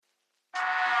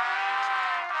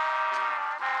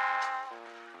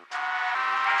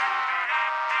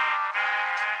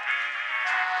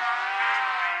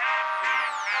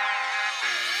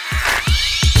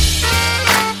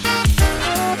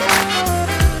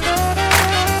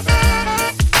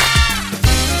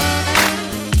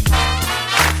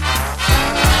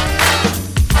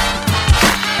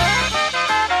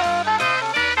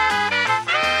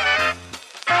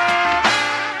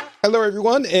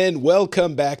and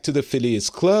welcome back to the Phileas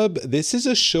Club. This is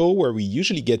a show where we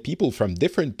usually get people from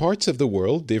different parts of the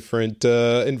world, different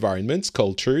environments,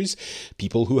 cultures,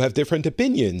 people who have different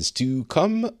opinions to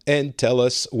come and tell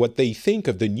us what they think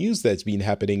of the news that's been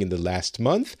happening in the last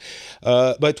month.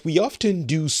 But we often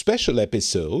do special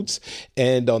episodes,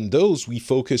 and on those we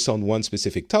focus on one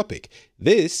specific topic.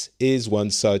 This is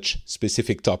one such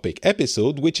specific topic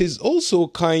episode, which is also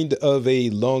kind of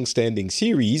a long-standing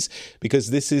series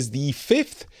because this is the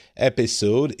fifth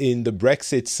episode in the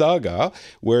Brexit saga,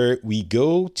 where we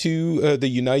go to the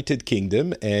United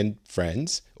Kingdom and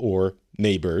friends or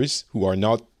neighbors who are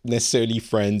not necessarily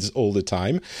friends all the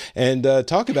time, and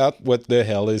talk about what the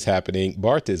hell is happening.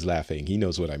 Bart is laughing. He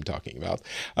knows what I'm talking about.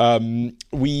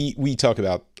 We talk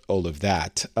about all of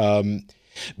that. I'm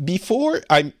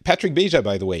Patrick Beja,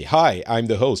 by the way. Hi, I'm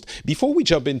the host. Before we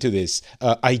jump into this,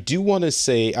 I do want to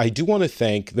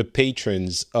thank the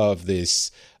patrons of this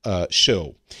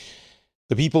show,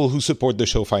 the people who support the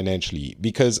show financially,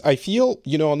 because I feel,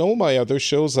 on all my other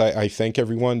shows, I thank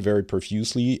everyone very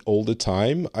profusely all the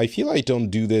time. I feel I don't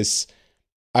do this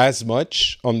as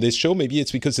much on this show. Maybe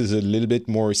it's because it's a little bit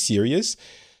more serious.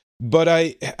 But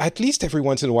at least every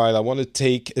once in a while, I want to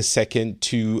take a second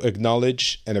to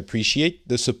acknowledge and appreciate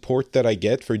the support that I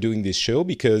get for doing this show,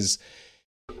 because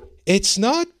it's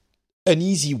not an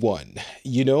easy one.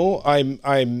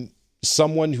 I'm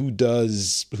someone who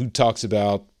talks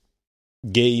about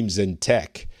games and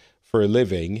tech for a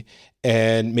living,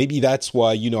 and maybe that's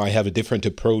why, I have a different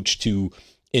approach to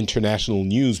international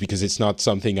news, because it's not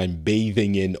something I'm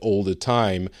bathing in all the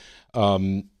time.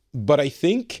 But I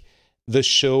think the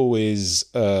show is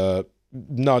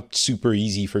not super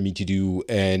easy for me to do,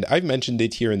 and I've mentioned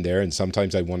it here and there, and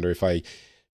sometimes I wonder if I,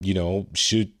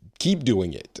 should keep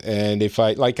doing it. And if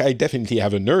I definitely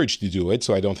have an urge to do it,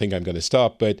 so I don't think I'm going to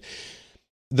stop. But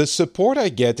the support I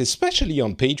get, especially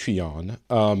on Patreon,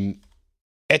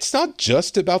 it's not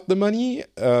just about the money.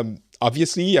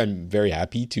 Obviously, I'm very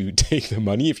happy to take the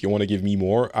money. If you want to give me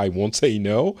more, I won't say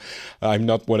no. I'm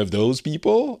not one of those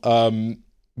people.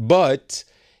 But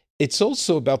it's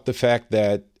also about the fact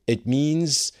that it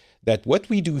means that what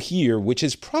we do here, which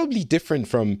is probably different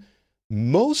from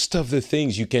most of the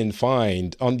things you can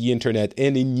find on the internet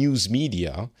and in news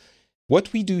media,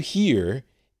 what we do here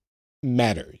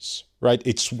matters, right?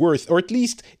 It's worth, or at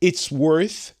least it's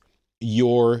worth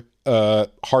your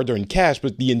hard-earned cash,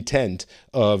 but the intent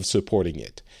of supporting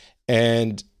it.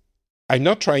 And I'm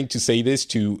not trying to say this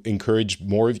to encourage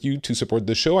more of you to support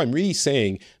the show. I'm really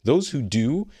saying those who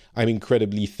do, I'm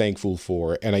incredibly thankful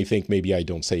for, and I think maybe I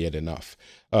don't say it enough.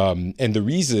 And the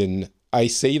reason I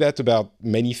say that about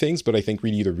many things, but I think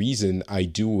really the reason I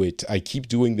keep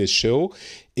doing this show,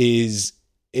 is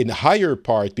in higher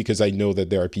part because I know that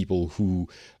there are people who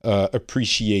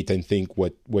appreciate and think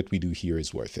what we do here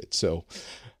is worth it. So,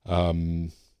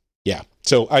 yeah.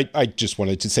 So I just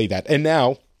wanted to say that. And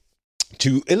now,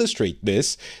 to illustrate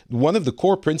this, one of the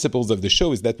core principles of the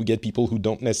show is that we get people who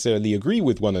don't necessarily agree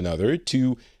with one another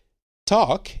to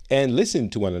talk and listen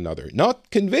to one another.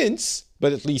 Not convince,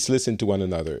 but at least listen to one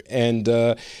another. And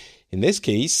in this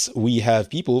case, we have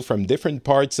people from different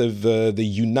parts of the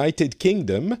United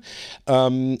Kingdom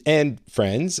and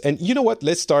friends. And you know what?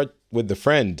 Let's start with the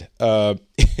friend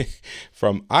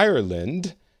from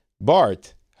Ireland.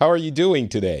 Bart, how are you doing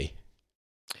today?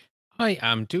 I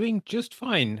am doing just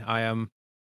fine. I am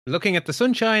looking at the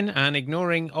sunshine and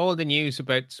ignoring all the news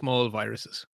about small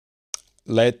viruses.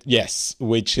 Yes,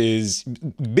 which is,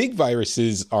 big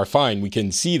viruses are fine. We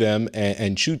can see them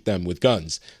and shoot them with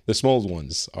guns. The small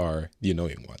ones are the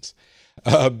annoying ones.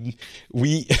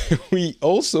 We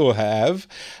also have,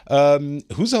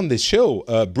 who's on this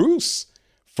show? Bruce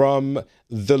from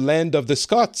the land of the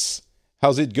Scots.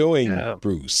 How's it going,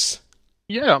 Bruce?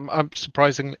 Yeah, I'm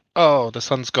surprisingly... Oh, the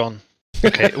sun's gone.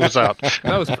 Okay, it was out.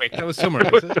 That was quick. That was summer,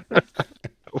 was it? It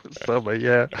was summer,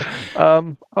 yeah.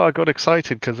 I got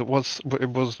excited because it was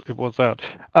out.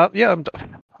 Yeah,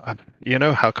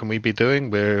 how can we be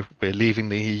doing? We're leaving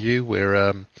the EU. We're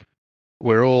in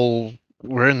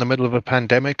the middle of a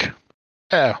pandemic.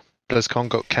 Yeah, BlizzCon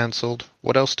got cancelled.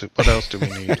 What else do we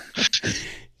need?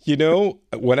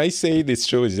 When I say this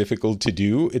show is difficult to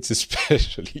do, it's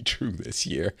especially true this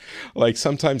year. Like,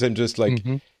 sometimes I'm just like,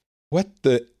 what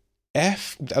the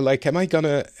F? Like, am I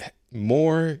gonna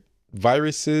more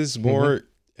viruses, more?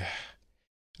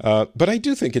 But I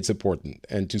do think it's important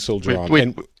and to soldier on.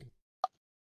 We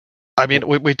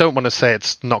don't want to say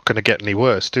it's not going to get any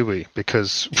worse, do we?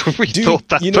 Because we thought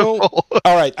that before.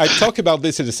 All right, I'll talk about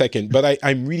this in a second, but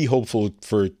I'm really hopeful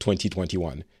for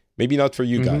 2021. Maybe not for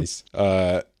you guys.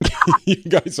 You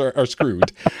guys are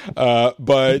screwed.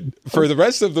 But for the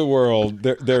rest of the world,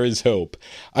 there is hope.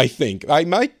 I think I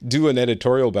might do an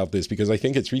editorial about this because I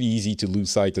think it's really easy to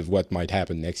lose sight of what might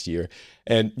happen next year.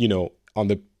 And, on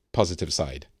the positive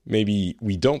side, maybe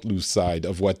we don't lose sight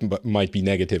of what might be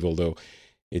negative, although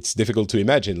it's difficult to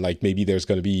imagine. Like maybe there's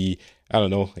going to be, I don't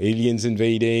know, aliens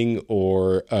invading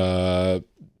or the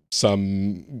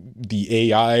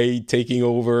AI taking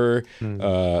over.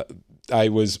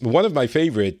 One of my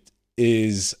favorite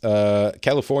is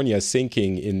California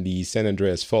sinking in the San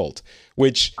Andreas Fault,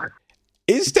 which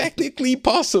is technically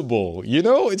possible.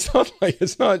 It's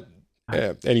not.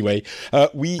 Anyway,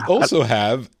 we also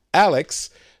have Alex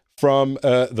from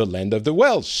the land of the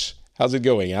Welsh. How's it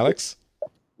going, Alex?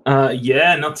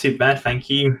 Yeah, not too bad, thank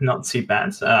you. Not too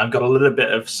bad. I've got a little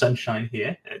bit of sunshine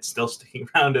here. It's still sticking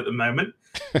around at the moment.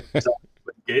 So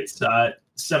good.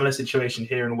 Similar situation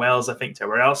here in Wales, I think, to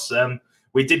everywhere else.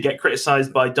 We did get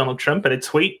criticised by Donald Trump in a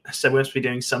tweet, so we must be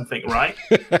doing something right.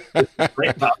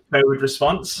 Great about COVID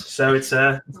response, so it's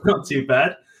not too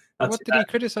bad. What did he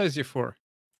criticise you for?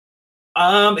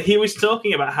 He was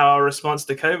talking about how our response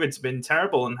to COVID's been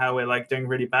terrible and how we're doing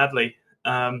really badly.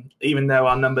 Even though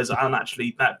our numbers aren't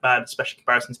actually that bad, especially in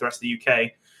comparison to the rest of the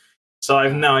UK. So I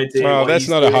have no idea. Well, that's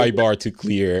not a high bar to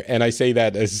clear. And I say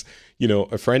that as,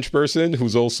 a French person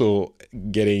who's also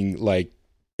getting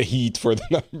heat for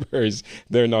the numbers.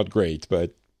 They're not great,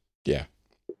 but yeah,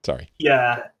 sorry.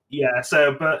 Yeah.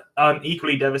 So, but I'm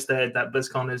equally devastated that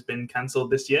BlizzCon has been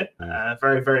cancelled this year.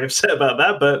 Very, very upset about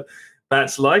that, but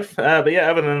that's life. But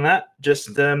yeah, other than that,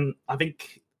 just I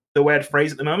think the way I'd phrase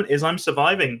it at the moment is I'm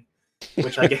surviving.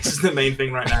 Which I guess is the main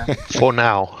thing right now. For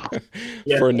now.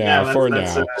 Yeah, for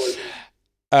now.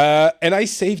 And I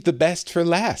saved the best for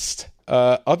last.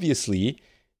 Obviously,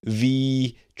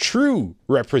 the true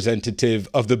representative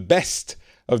of the best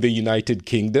of the United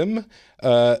Kingdom,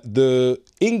 the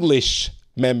English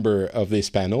member of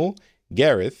this panel,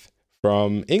 Gareth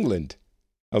from England.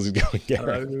 How's it going,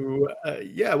 Gareth?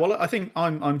 Yeah, well, I think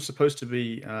I'm supposed to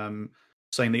be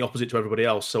saying the opposite to everybody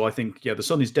else. So I think, the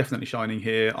sun is definitely shining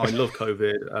here. I love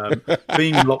COVID.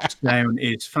 Being locked down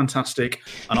is fantastic.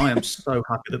 And I am so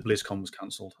happy that BlizzCon was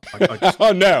cancelled.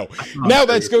 Oh, no. Now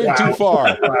that's going too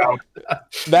far.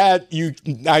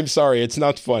 I'm sorry. It's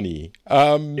not funny.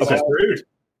 It's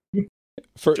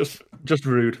rude. Just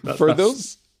rude. For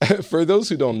those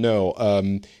who don't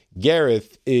know,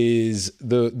 Gareth is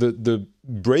the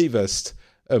bravest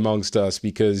amongst us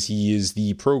because he is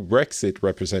the pro-Brexit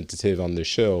representative on the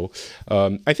show.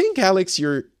 I think, Alex,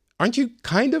 aren't you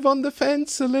kind of on the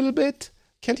fence a little bit?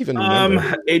 Can't even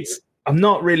remember. I'm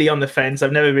not really on the fence.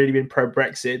 I've never really been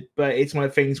pro-Brexit, but it's one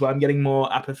of the things where I'm getting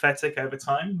more apathetic over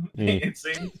time, it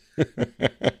seems.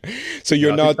 So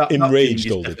you're not enraged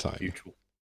all the time.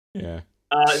 Yeah.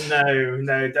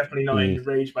 No, definitely not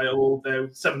enraged by all. Though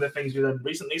some of the things we've done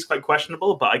recently is quite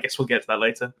questionable, but I guess we'll get to that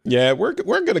later. Yeah, we're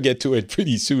going to get to it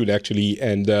pretty soon, actually.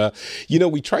 And,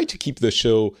 we try to keep the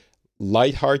show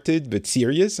lighthearted but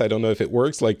serious. I don't know if it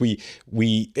works.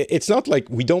 It's not like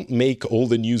we don't make all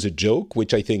the news a joke,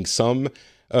 which I think some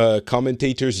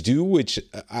commentators do, which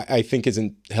I think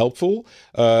isn't helpful.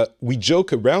 We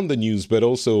joke around the news, but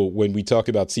also when we talk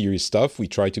about serious stuff, we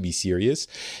try to be serious.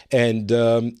 And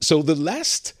so on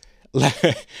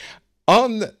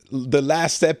the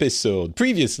last episode,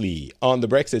 previously on the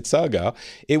Brexit saga,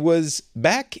 it was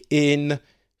back in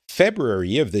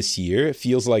February of this year. It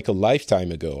feels like a lifetime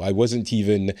ago.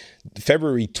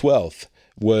 February 12th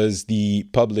was the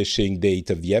publishing date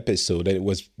of the episode, and it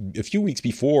was a few weeks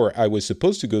before I was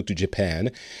supposed to go to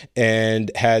Japan and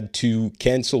had to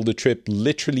cancel the trip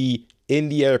literally in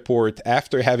the airport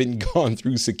after having gone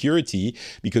through security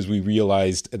because we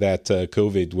realized that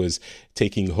COVID was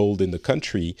taking hold in the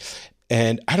country.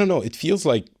 And I don't know, it feels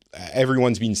like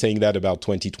everyone's been saying that about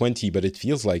 2020, but it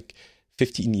feels like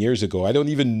 15 years ago. I don't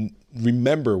even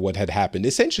remember what had happened.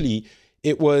 Essentially,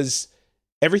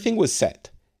 everything was set.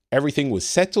 Everything was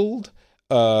settled,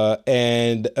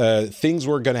 and things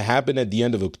were going to happen at the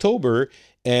end of October,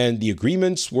 and the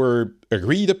agreements were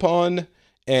agreed upon,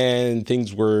 and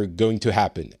things were going to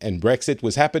happen. And Brexit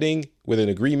was happening with an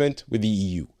agreement with the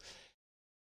EU.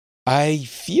 I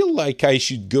feel like I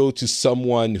should go to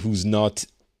someone who's not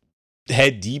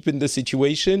head deep in the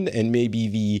situation, and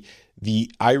maybe the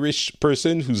Irish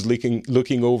person who's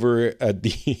looking over at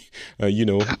the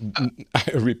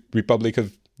Republic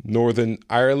of Northern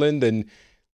Ireland and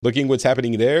looking what's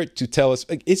happening there to tell us.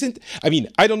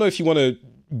 I don't know if you want to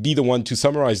be the one to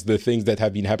summarize the things that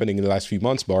have been happening in the last few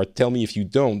months, Bart. Tell me if you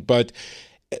don't. But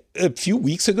a few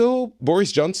weeks ago,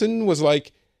 Boris Johnson was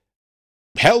like,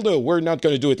 hell no, we're not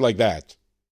going to do it like that.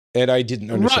 and I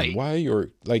didn't understand Right. why,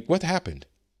 or like what happened.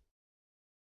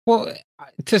 Well,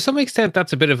 to some extent,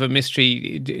 that's a bit of a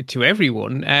mystery to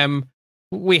everyone.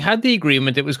 We had the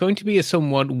agreement. It was going to be a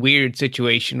somewhat weird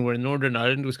situation where Northern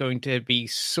Ireland was going to be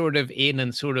sort of in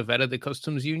and sort of out of the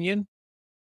customs union.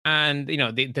 And,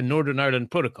 the Northern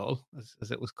Ireland Protocol,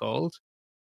 as it was called.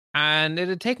 And it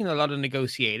had taken a lot of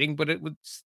negotiating, but it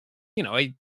was,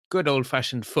 a good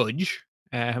old-fashioned fudge,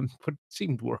 but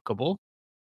seemed workable.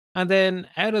 And then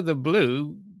out of the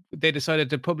blue, they decided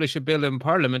to publish a bill in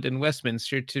Parliament in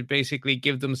Westminster to basically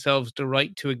give themselves the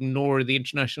right to ignore the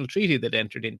international treaty they'd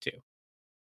entered into.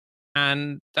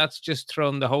 And that's just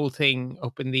thrown the whole thing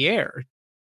up in the air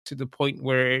to the point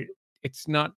where it's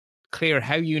not clear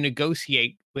how you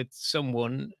negotiate with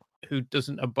someone who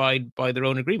doesn't abide by their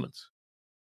own agreements.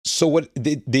 So what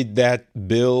did that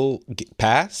bill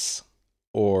pass,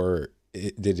 or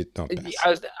did it not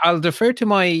pass? I'll defer to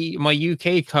my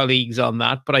UK colleagues on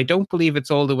that, but I don't believe it's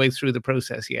all the way through the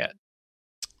process yet.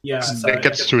 Yeah, so it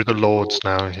gets through the Lords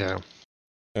now. Yeah.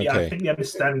 Okay. Yeah, I think the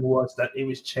understanding was that it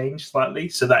was changed slightly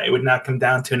so that it would now come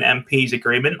down to an MP's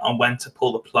agreement on when to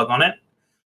pull the plug on it.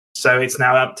 So it's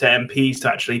now up to MPs to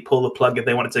actually pull the plug if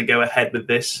they wanted to go ahead with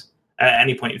this at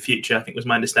any point in future, I think was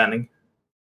my understanding.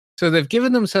 So they've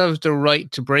given themselves the right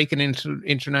to break an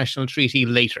international treaty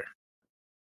later.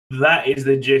 That is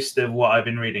the gist of what I've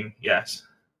been reading, yes.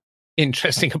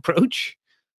 Interesting approach.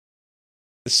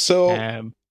 So,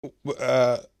 from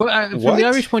the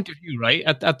Irish point of view, right,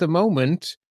 at the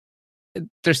moment,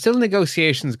 there's still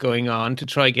negotiations going on to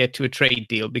try get to a trade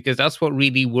deal, because that's what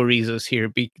really worries us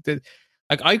here.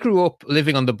 Like, I grew up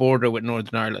living on the border with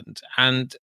Northern Ireland,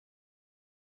 and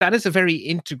that is a very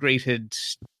integrated,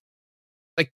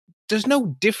 like, there's no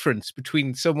difference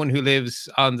between someone who lives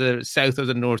on the south or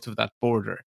the north of that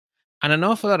border. And an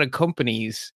awful lot of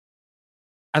companies,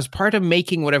 as part of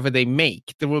making whatever they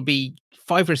make, there will be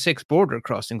 5 or 6 border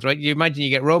crossings, right? You imagine you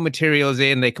get raw materials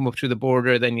in, they come up through the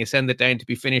border, then you send it down to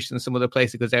be finished in some other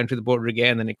place, it goes down to the border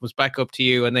again, then it comes back up to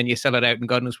you, and then you sell it out, and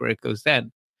God knows where it goes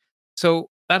then. So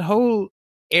that whole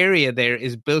area there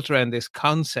is built around this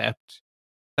concept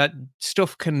that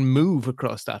stuff can move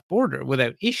across that border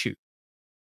without issue.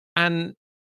 And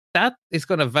that is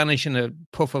going to vanish in a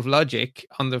puff of logic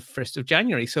on the 1st of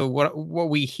January. So what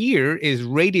we hear is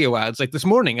radio ads. Like this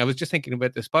morning, I was just thinking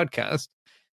about this podcast.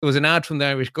 There was an ad from the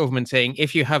Irish government saying,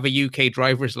 if you have a UK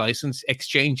driver's license,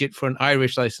 exchange it for an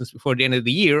Irish license before the end of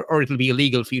the year, or it'll be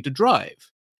illegal for you to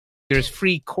drive. There's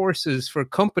free courses for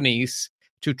companies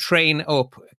to train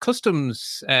up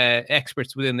customs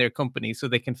experts within their company so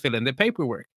they can fill in the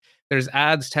paperwork. There's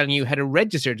ads telling you how to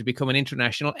register to become an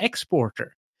international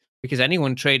exporter, because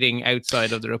anyone trading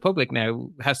outside of the Republic now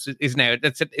it's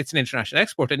an international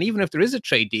export. And even if there is a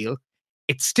trade deal,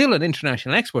 it's still an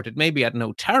international export. It may be at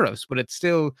no tariffs, but it's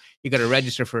still, you got to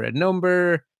register for a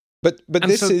number. But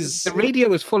the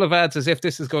radio is full of ads as if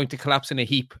this is going to collapse in a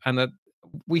heap. And that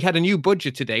we had a new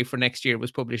budget today for next year,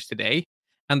 was published today.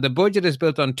 And the budget is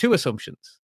built on 2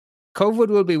 assumptions. COVID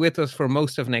will be with us for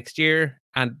most of next year,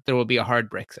 and there will be a hard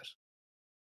Brexit.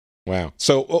 Wow.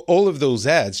 So all of those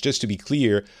ads, just to be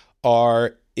clear,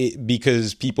 are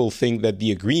because people think that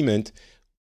the agreement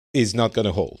is not going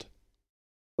to hold.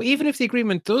 Well, even if the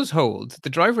agreement does hold, the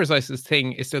driver's license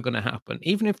thing is still going to happen.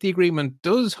 Even if the agreement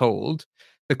does hold,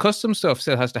 the custom stuff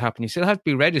still has to happen. You still have to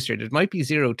be registered. It might be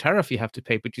 0 tariff you have to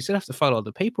pay, but you still have to follow all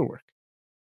the paperwork.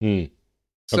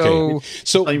 So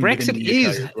Brexit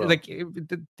is like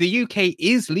the UK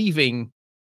is leaving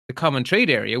the common trade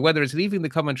area, whether it's leaving the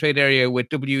common trade area with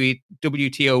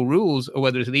WTO rules or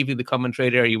whether it's leaving the common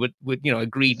trade area with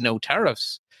agreed no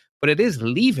tariffs, but it is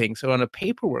leaving. So on a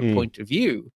paperwork point of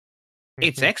view,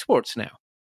 it's exports now.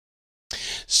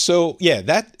 So yeah,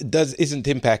 that isn't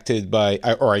impacted by,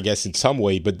 or I guess in some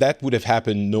way, but that would have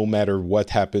happened no matter what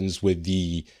happens with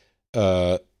the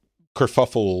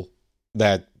kerfuffle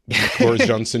that Boris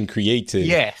Johnson created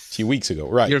a few weeks ago,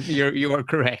 right? You are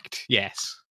correct.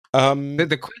 Yes.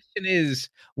 The question is,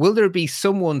 will there be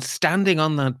someone standing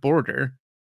on that border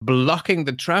blocking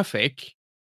the traffic,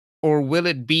 or will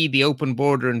it be the open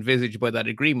border envisaged by that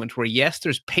agreement where, yes,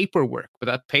 there's paperwork, but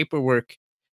that paperwork...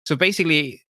 So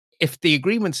basically, if the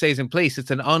agreement stays in place,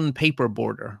 it's an on-paper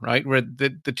border, right? Where the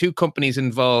 2 companies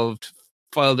involved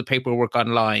file the paperwork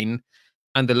online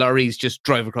and the lorries just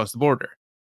drive across the border.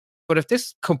 But if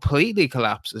this completely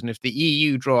collapses, and if the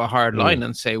EU draw a hard line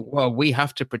and say, well, we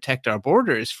have to protect our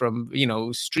borders from,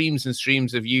 streams and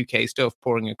streams of UK stuff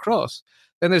pouring across,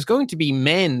 then there's going to be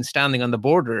men standing on the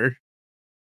border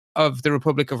of the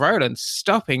Republic of Ireland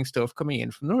stopping stuff coming in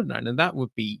from Northern Ireland. And that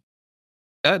would be,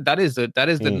 that is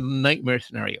the nightmare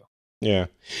scenario. Yeah.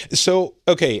 So,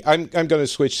 okay, I'm going to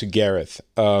switch to Gareth.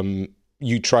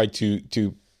 You tried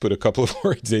to put a couple of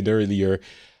words in earlier.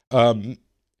 Do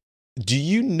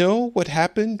you know what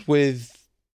happened with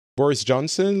Boris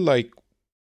Johnson?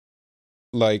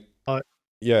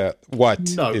 Yeah. What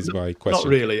is my question? Not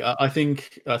really. I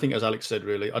think as Alex said,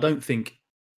 really, I don't think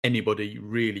anybody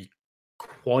really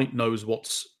quite knows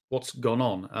what's gone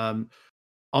on.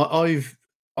 I've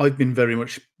been very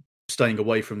much staying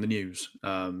away from the news,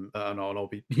 and I'll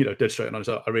be dead straight and honest.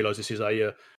 I realise this is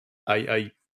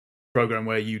a program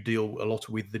where you deal a lot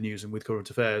with the news and with current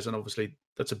affairs, and obviously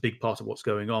that's a big part of what's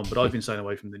going on. But I've been staying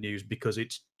away from the news because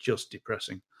it's just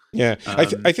depressing. Yeah,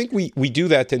 I think we do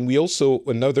that, and we also,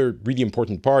 another really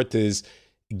important part is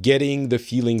getting the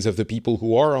feelings of the people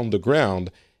who are on the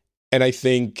ground, and I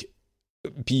think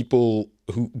people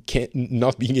who can't,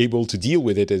 not being able to deal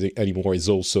with it anymore is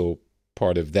also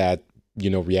part of that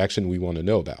reaction we want to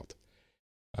know about.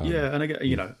 Yeah, and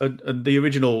again, and the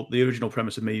original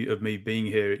premise of me being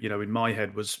here, in my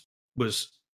head was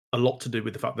a lot to do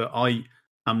with the fact that I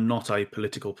am not a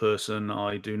political person.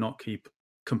 I do not keep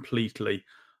completely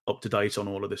up to date on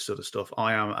all of this sort of stuff.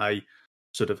 I am a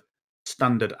sort of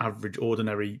standard, average,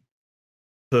 ordinary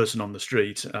person on the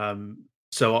street.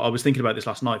 So I was thinking about this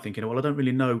last night, thinking, well, I don't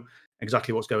really know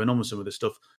exactly what's going on with some of this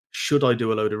stuff. Should I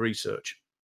do a load of research?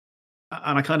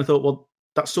 And I kind of thought, well,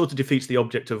 that sort of defeats the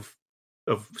object of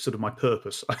sort of my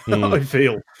purpose. I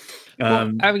feel.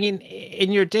 Well, I mean,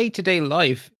 in your day-to-day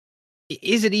life,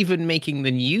 is it even making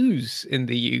the news in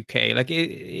the UK? Like,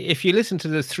 if you listen to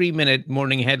the 3-minute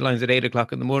morning headlines at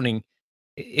 8:00 in the morning,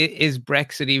 is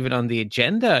Brexit even on the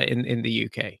agenda in the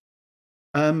UK?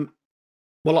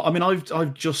 Well, I mean,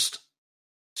 I've just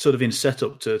sort of in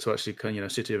setup to actually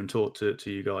sit here and talk to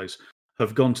you guys.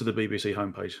 Have gone to the BBC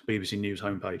homepage, BBC News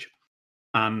homepage,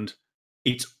 and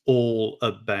it's all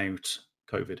about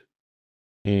COVID.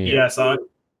 Yeah, so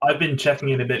I've been checking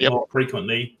in a bit more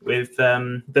frequently with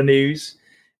the news,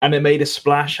 and it made a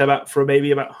splash for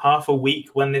maybe about half a week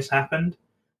when this happened,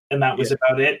 and that was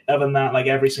about it. Other than that,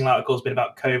 every single article has been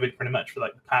about COVID pretty much for the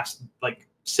past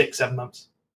 6-7 months.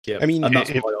 Yeah, I mean, and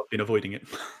that's why I've been avoiding it.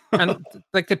 And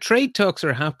the trade talks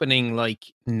are happening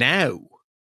now.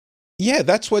 Yeah,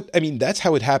 that's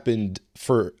how it happened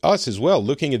for us as well.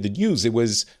 Looking at the news, it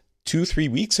was 2-3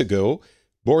 weeks ago,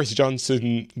 Boris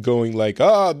Johnson going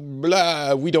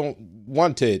blah, we don't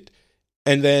want it.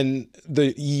 And then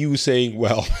the EU saying,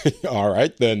 well, all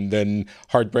right, then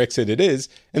hard Brexit it is.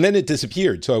 And then it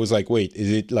disappeared. So I was like, wait,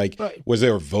 is it right. Was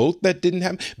there a vote that didn't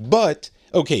happen? But,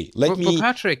 okay, But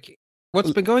Patrick, what's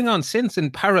been going on since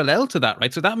in parallel to that,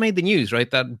 right? So that made the news,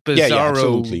 right? That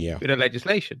bizarro bit of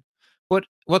legislation. But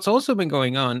what's also been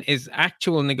going on is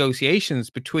actual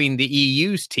negotiations between the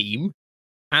EU's team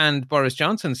and Boris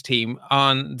Johnson's team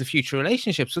on the future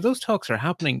relationship. So those talks are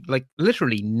happening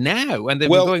literally now, and they've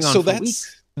been going on for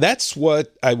weeks. That's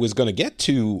what I was going to get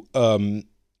to.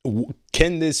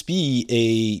 Can this be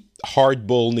a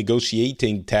hardball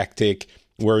negotiating tactic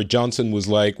where Johnson was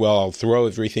like, well, I'll throw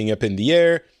everything up in the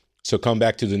air, so come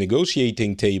back to the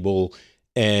negotiating table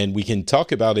and we can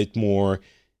talk about it more,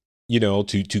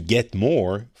 to get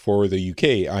more for the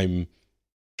UK. I'm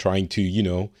trying to,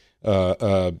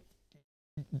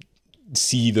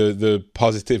 see the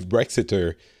positive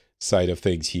Brexiter side of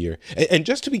things here. And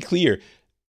just to be clear,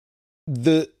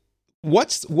 because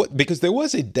there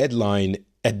was a deadline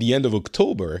at the end of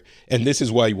October, and this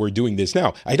is why we're doing this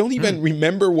now. I don't even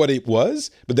remember what it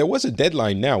was, but there was a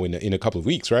deadline now in a couple of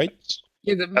weeks, right?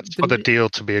 Yeah, that's for the deal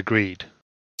to be agreed.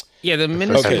 Yeah, the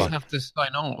ministers have to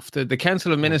sign off. The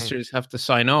Council of Ministers have to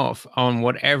sign off on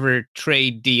whatever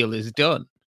trade deal is done.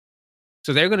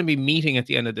 So they're going to be meeting at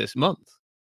the end of this month.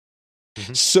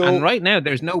 So, and right now,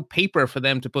 there's no paper for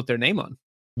them to put their name on.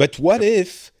 But what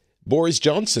if Boris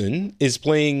Johnson is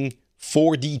playing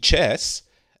 4D chess?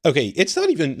 Okay, it's not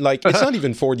even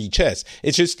 4D chess.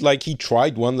 It's just he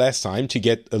tried one last time to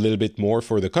get a little bit more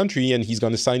for the country, and he's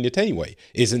going to sign it anyway.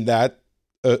 Isn't that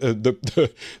the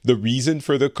reason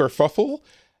for the kerfuffle?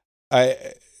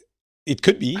 It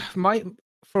could be.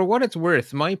 For what it's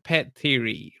worth, my pet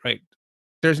theory, right?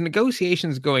 There's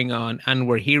negotiations going on, and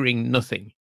we're hearing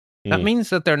nothing. That means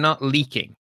that they're not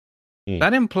leaking.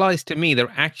 That implies to me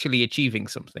they're actually achieving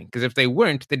something. Because if they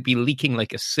weren't, they'd be leaking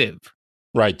like a sieve.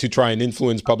 Right, to try and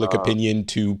influence public opinion,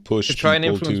 to push to try and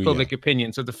influence public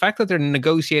opinion. So the fact that they're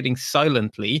negotiating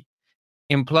silently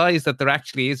implies that there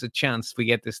actually is a chance we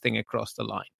get this thing across the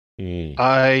line.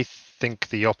 I think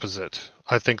the opposite.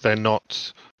 I think they're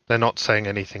not saying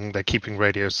anything. They're keeping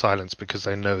radio silence because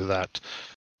they know that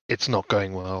it's not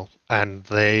going well, and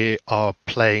they are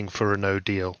playing for a no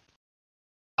deal.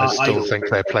 I still think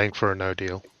they're playing for a no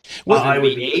deal. Well, I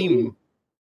would aim.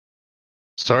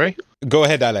 Sorry? Go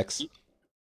ahead, Alex.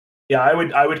 Yeah,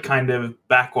 I would kind of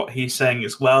back what he's saying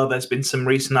as well. There's been some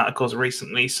recent articles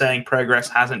recently saying progress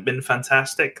hasn't been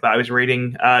fantastic that I was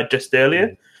reading just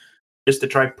earlier, just to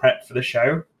try prep for the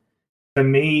show. For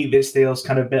me, this feels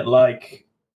kind of a bit like,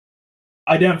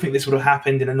 I don't think this would have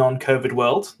happened in a non-COVID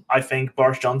world. I think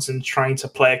Boris Johnson's trying to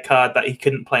play a card that he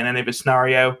couldn't play in any other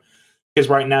scenario, because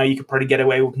right now you could probably get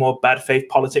away with more bad faith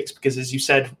politics because, as you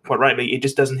said quite rightly, it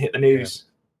just doesn't hit the news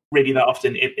really that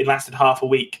often. It lasted half a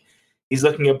week. He's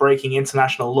looking at breaking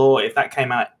international law. If that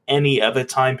came out any other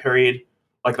time period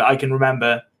like that I can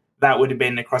remember, that would have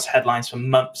been across headlines for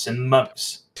months and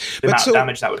months, the amount of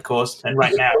damage that would cause. And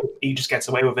right now, he just gets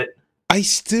away with it. I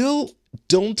still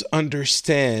don't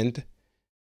understand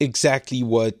exactly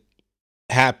what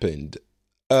happened.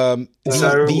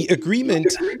 The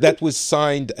agreement that was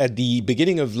signed at the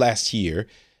beginning of last year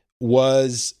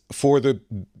was for the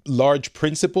large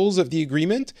principles of the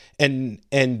agreement, and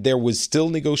there was still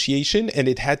negotiation, and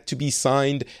it had to be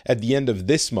signed at the end of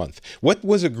this month. What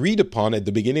was agreed upon at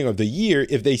the beginning of the year,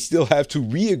 if they still have to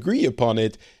re-agree upon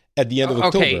it at the end of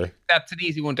October? Okay, that's an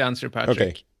easy one to answer, Patrick.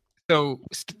 Okay. So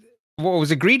what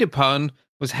was agreed upon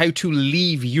was how to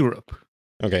leave Europe.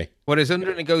 Okay. What is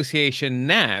under negotiation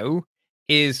now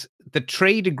is the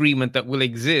trade agreement that will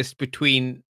exist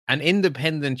between an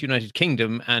independent United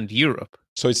Kingdom and Europe.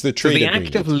 So it's the trade agreement.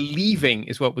 Act of leaving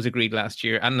is what was agreed last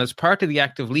year. And as part of the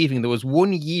act of leaving, there was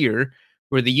 1 year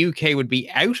where the UK would be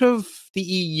out of the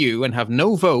EU and have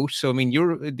no vote. So, I mean,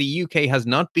 the UK has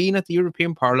not been at the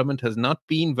European Parliament, has not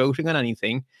been voting on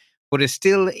anything, but is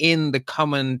still in the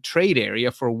common trade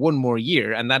area for 1 more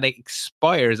year. And that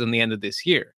expires on the end of this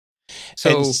year.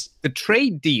 So the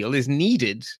trade deal is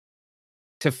needed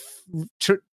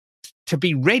to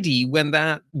be ready when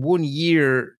that 1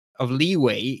 year of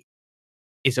leeway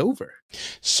is over.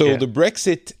 So the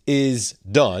Brexit is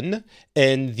done,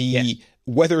 and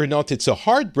whether or not it's a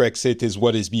hard Brexit is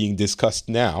what is being discussed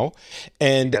now.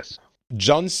 And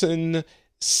Johnson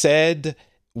said,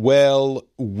 well,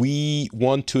 we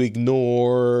want to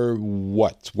ignore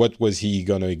what? What was he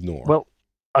going to ignore? Well,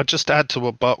 I'll just add to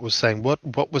what Bart was saying.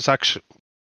 What was actually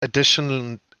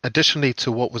additionally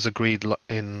to what was agreed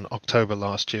in October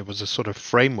last year was a sort of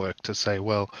framework to say,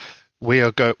 well, we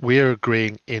are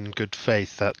agreeing in good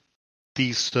faith that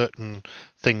these certain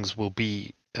things will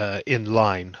be in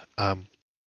line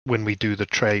when we do the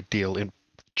trade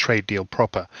deal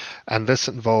proper. And this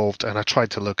involved, and I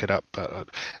tried to look it up, but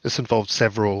this involved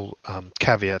several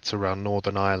caveats around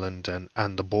Northern Ireland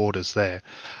and the borders there.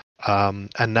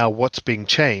 And now what's being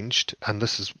changed, and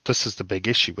this is the big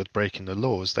issue with breaking the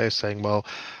laws, they're saying, well,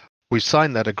 we've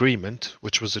signed that agreement,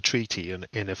 which was a treaty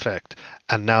in effect,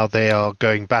 and now they are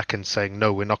going back and saying,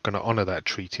 no, we're not going to honor that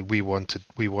treaty. We want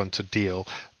a deal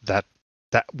that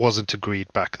wasn't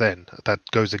agreed back then. That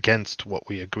goes against what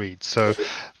we agreed. So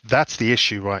that's the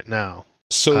issue right now.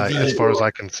 So as far as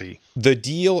I can see, the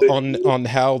deal on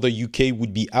how the UK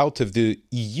would be out of the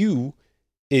EU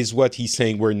is what he's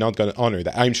saying. We're not going to honor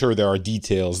that. I'm sure there are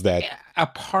details that a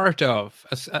part of.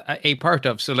 So,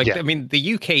 I mean,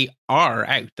 the UK are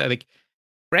out. Like,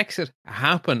 Brexit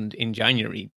happened in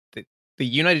January. The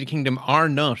United Kingdom are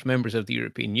not members of the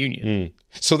European Union.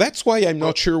 So that's why I'm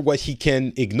not sure what he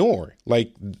can ignore.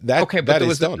 Like that. Okay, but that there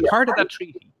is was done. Part of that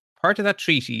treaty. Part of that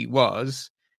treaty was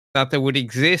that there would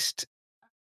exist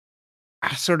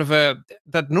a sort of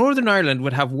that Northern Ireland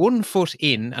would have 1 foot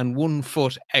in and 1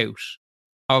 foot out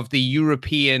of the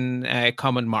European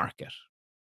common market.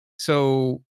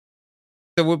 So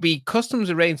there would be customs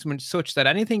arrangements such that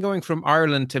anything going from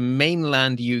Ireland to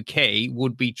mainland UK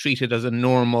would be treated as a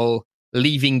normal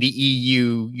leaving the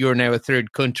EU, you're now a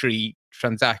third country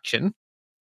transaction.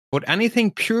 But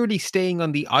anything purely staying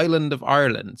on the island of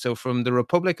Ireland, so from the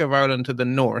Republic of Ireland to the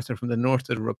north, or from the north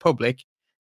to the Republic,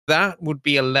 that would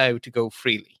be allowed to go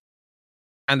freely.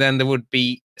 And then there would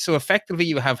be, so effectively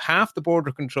you have half the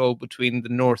border control between the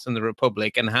North and the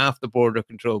Republic and half the border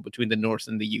control between the North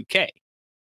and the UK.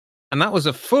 And that was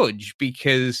a fudge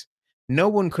because no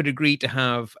one could agree to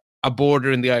have a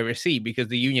border in the Irish Sea because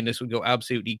the Unionists would go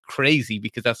absolutely crazy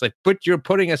because that's like, but you're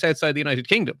putting us outside the United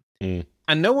Kingdom.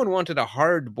 And no one wanted a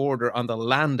hard border on the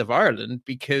land of Ireland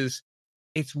because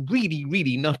it's really,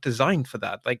 really not designed for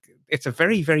that. Like, it's a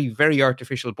very, very, very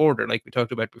artificial border, like we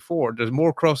talked about before. There's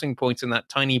more crossing points in that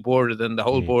tiny border than the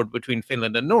whole border between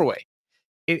Finland and Norway.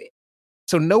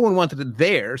 So no one wanted it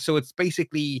there. So it's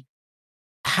basically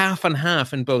half and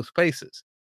half in both places.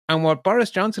 And what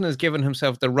Boris Johnson has given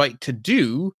himself the right to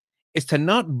do is to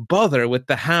not bother with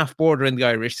the half border in the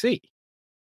Irish Sea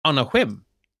on a whim.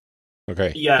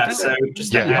 Okay. Yeah, so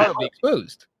just horribly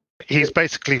exposed. He's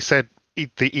basically said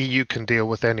the EU can deal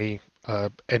with any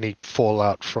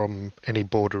fallout from any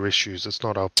border issues. It's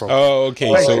not our problem. Oh,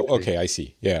 okay. So, okay, I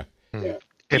see. Yeah. If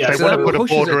they want to put a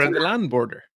border in the land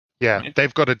border. Yeah,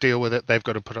 they've got to deal with it. They've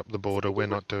got to put up the border. We're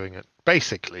not doing it.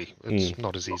 Basically, it's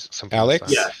not as easy.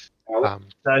 Alex? Yeah.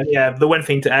 The one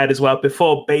thing to add as well,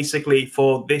 for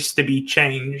this to be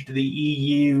changed, the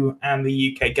EU and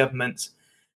the UK governments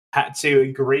had to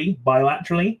agree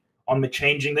bilaterally on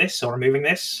changing this or removing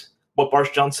this. What Boris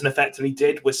Johnson effectively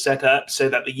did was set up so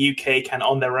that the UK can,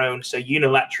 on their own, so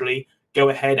unilaterally, go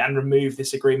ahead and remove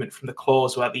this agreement from the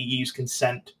clause without the EU's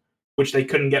consent, which they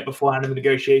couldn't get beforehand in the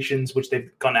negotiations, which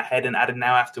they've gone ahead and added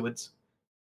now afterwards.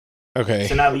 Okay.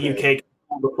 So now the UK can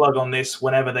pull the plug on this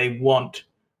whenever they want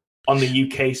on the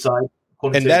UK side.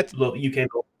 And that UK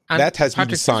law. That has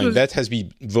been signed. That has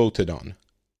been voted on.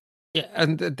 Yeah,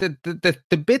 and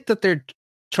the bit that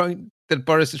that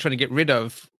Boris is trying to get rid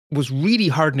of was really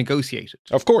hard negotiated.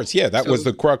 Of course, yeah, that was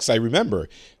the crux. I remember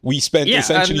we spent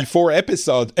essentially 4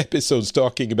 episodes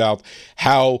talking about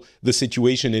how the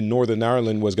situation in Northern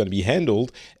Ireland was going to be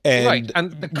handled, and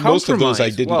most of those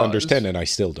I didn't understand, and I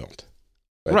still don't.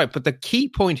 Right, but the key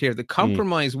point here, the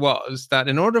compromise was that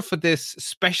in order for this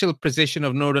special position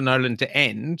of Northern Ireland to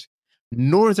end,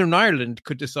 Northern Ireland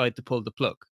could decide to pull the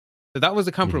plug. So that was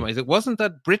the compromise. It wasn't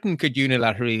that Britain could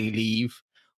unilaterally leave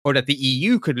or that the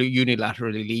EU could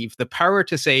unilaterally leave. The power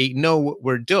to say, no,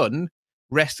 we're done,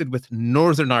 rested with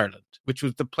Northern Ireland, which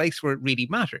was the place where it really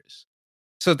matters.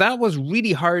 So that was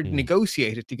really hard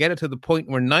negotiated to get it to the point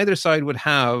where neither side would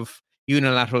have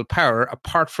unilateral power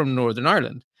apart from Northern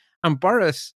Ireland. And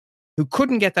Boris, who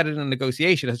couldn't get that in a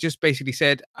negotiation, has just basically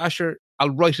said, Asher, I'll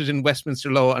write it in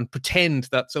Westminster law and pretend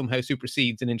that somehow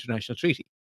supersedes an international treaty.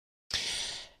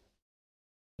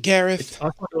 Gareth,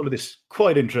 I find all of this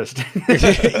quite interesting.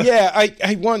 Yeah,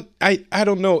 I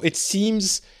don't know. It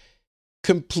seems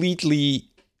completely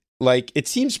it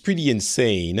seems pretty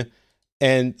insane.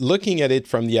 And looking at it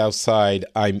from the outside,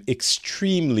 I'm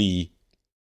extremely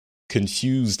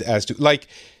confused as to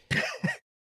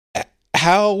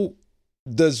how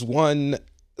does one...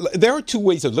 There are 2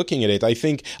 ways of looking at it. I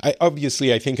think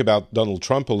about Donald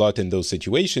Trump a lot in those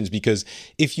situations, because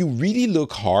if you really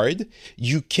look hard,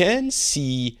 you can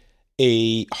see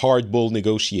a hardball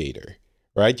negotiator,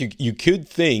 right? You could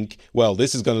think, well,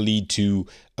 this is going to lead to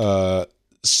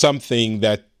something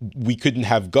that we couldn't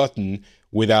have gotten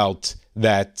without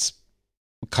that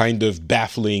kind of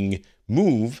baffling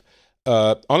move.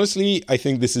 Honestly, I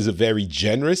think this is a very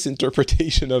generous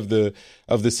interpretation of the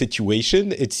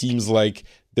situation. It seems like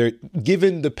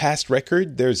given the past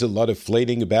record, there's a lot of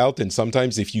flailing about, and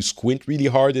sometimes if you squint really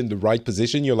hard in the right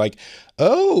position, you're like,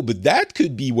 oh, but that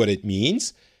could be what it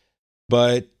means.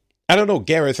 But I don't know,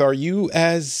 Gareth, are you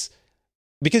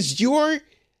because you're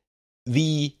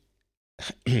the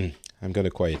I'm going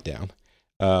to quiet down.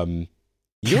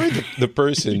 You're the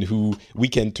person who we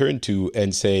can turn to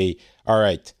and say, all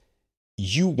right,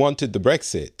 you wanted the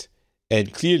Brexit,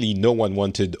 and clearly no one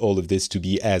wanted all of this to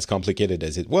be as complicated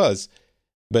as it was.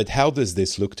 But how does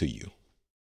this look to you?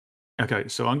 Okay,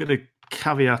 so I'm going to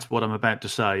caveat what I'm about to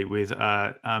say with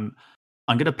I'm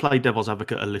going to play devil's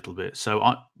advocate a little bit. So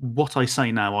what I say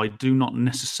now, I do not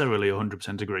necessarily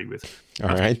 100% agree with. All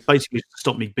right. Basically, to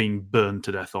stop me being burned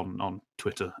to death on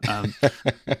Twitter.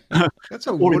 That's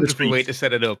a wonderful way to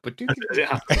set it up. But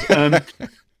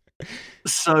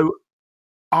so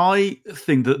I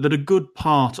think that a good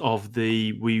part of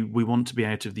we want to be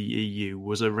out of the EU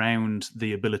was around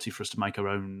the ability for us to make our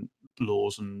own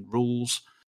laws and rules.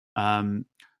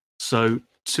 So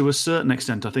to a certain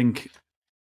extent, I think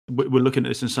we're looking at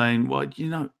this and saying, well,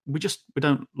 we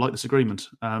don't like this agreement,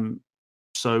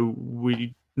 so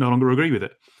we no longer agree with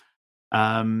it.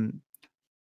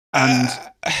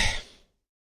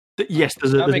 Yes,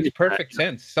 that makes perfect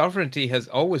sense. Sovereignty has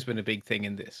always been a big thing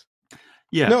in this.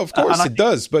 Yeah, no, of course it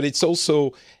does, but it's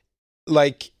also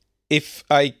like if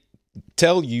I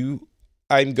tell you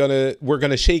we're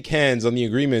gonna shake hands on the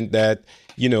agreement that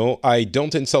I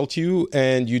don't insult you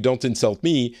and you don't insult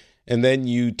me, and then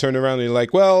you turn around and you're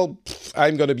like, well,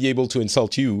 I'm gonna be able to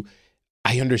insult you.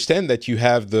 I understand that you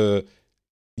have the,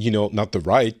 not the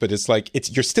right, but it's like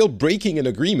you're still breaking an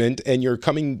agreement and you're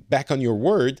coming back on your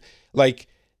word. Like,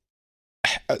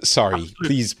 sorry,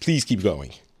 please keep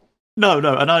going. No,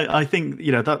 and I think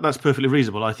that's perfectly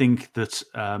reasonable. I think that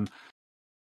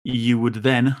you would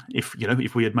then, if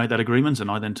we had made that agreement and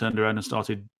I then turned around and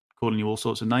started calling you all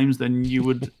sorts of names, then you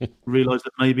would realise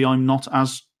that maybe I'm not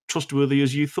as trustworthy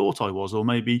as you thought I was, or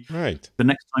maybe the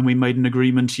next time we made an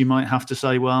agreement, you might have to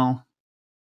say, well,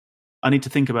 I need to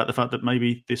think about the fact that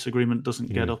maybe this agreement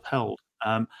doesn't get upheld.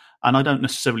 And I don't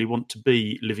necessarily want to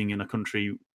be living in a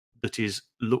country that is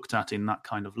looked at in that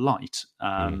kind of light.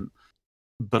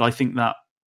 But I think that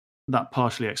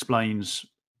partially explains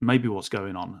maybe what's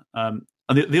going on. And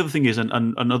the other thing is,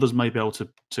 and others may be able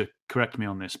to correct me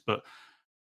on this, but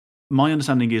my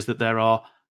understanding is that there are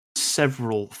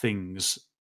several things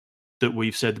that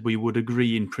we've said we would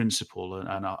agree in principle,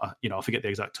 and I forget the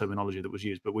exact terminology that was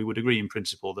used, but we would agree in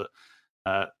principle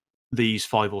that these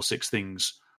 5 or 6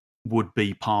 things would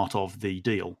be part of the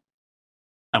deal.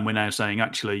 And we're now saying,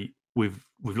 actually, we've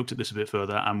looked at this a bit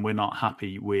further, and we're not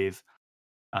happy with.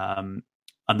 And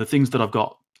the things that I've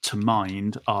got to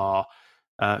mind are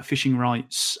fishing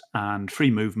rights and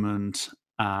free movement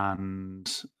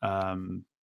and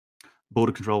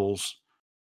border controls.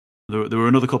 There were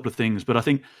another couple of things, but I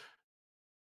think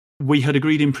we had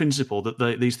agreed in principle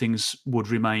that these things would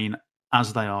remain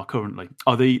as they are currently.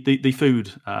 The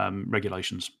food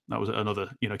regulations. That was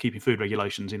another, keeping food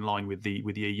regulations in line with the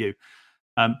EU.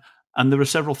 And there are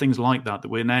several things like that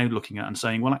we're now looking at and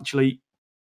saying, well, actually,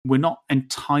 we're not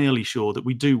entirely sure that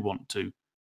we do want to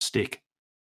stick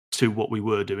to what we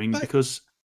were doing, because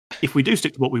if we do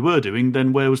stick to what we were doing,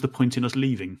 then where was the point in us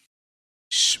leaving?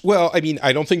 Well, I mean,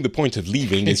 I don't think the point of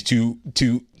leaving is to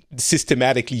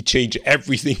systematically change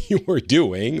everything you were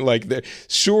doing. Like,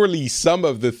 surely some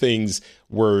of the things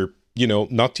were,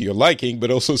 not to your liking,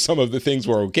 but also some of the things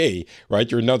were okay, right?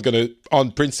 You're not going to,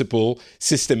 on principle,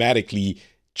 systematically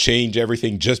change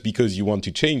everything just because you want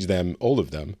to change them, all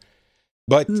of them.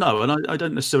 But no, and I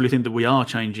don't necessarily think that we are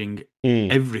changing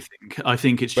everything. I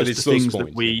think it's just the things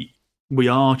that we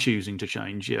are choosing to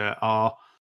change. Are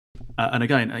and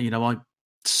again, I'm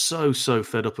so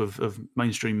fed up of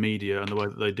mainstream media and the way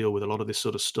that they deal with a lot of this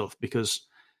sort of stuff, because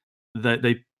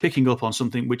they're picking up on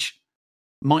something which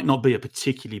might not be a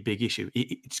particularly big issue.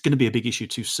 It's going to be a big issue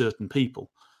to certain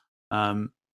people,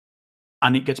 and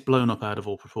it gets blown up out of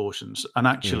all proportions. And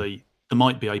actually, there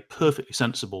might be a perfectly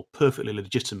sensible, perfectly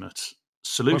legitimate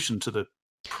solution to the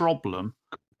problem.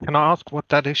 Can I ask what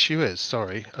that issue is?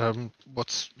 Sorry,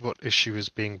 what issue is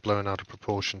being blown out of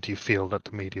proportion? Do you feel that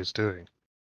the media is doing?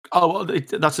 Oh, well,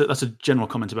 that's a general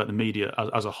comment about the media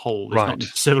as a whole. It's Right. not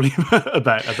necessarily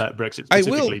about Brexit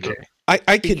specifically.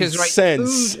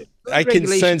 I can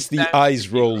sense the eyes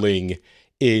rolling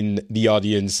in the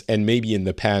audience and maybe in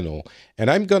the panel,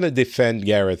 and I'm going to defend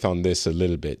Gareth on this a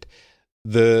little bit.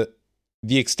 The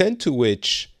extent to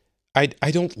which I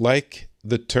don't like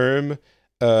the term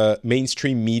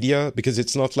mainstream media, because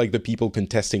it's not like the people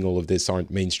contesting all of this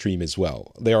aren't mainstream as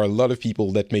well. There are a lot of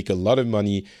people that make a lot of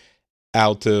money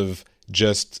out of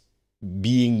just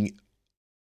being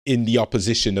in the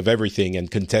opposition of everything and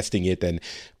contesting it and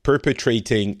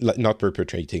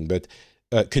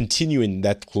continuing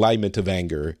that climate of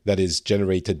anger that is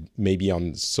generated maybe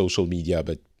on social media,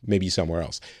 but maybe somewhere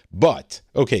else. But,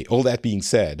 okay, all that being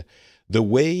said, the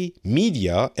way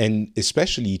media, and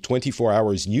especially 24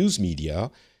 hours news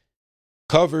media,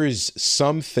 covers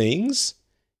some things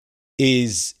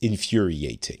is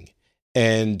infuriating.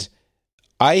 And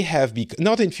I have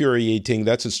not infuriating,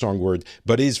 that's a strong word,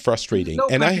 but is frustrating.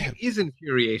 It is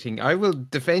infuriating. I will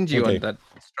defend you on that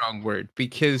strong word,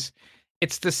 because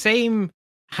it's the same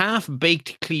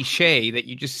half-baked cliche that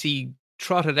you just see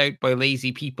trotted out by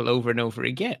lazy people over and over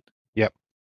again. Yep.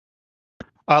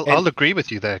 I'll agree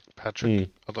with you there, Patrick.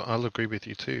 I'll agree with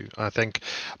you too, I think.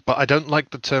 But I don't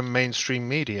like the term mainstream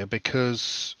media,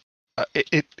 because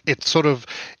it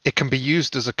can be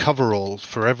used as a coverall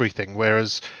for everything,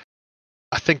 whereas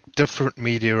I think different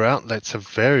media outlets have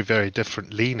very, very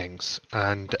different leanings,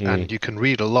 and you can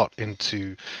read a lot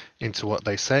into what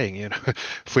they're saying.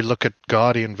 If we look at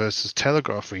Guardian versus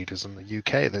Telegraph readers in the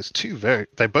UK,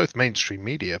 they're both mainstream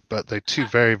media, but they're two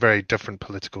very, very different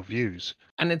political views.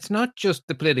 And it's not just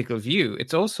the political view;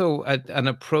 it's also an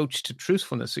approach to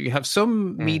truthfulness. So you have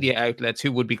some media outlets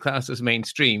who would be classed as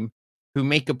mainstream, who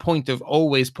make a point of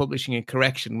always publishing a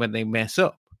correction when they mess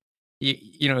up.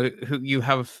 You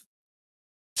have.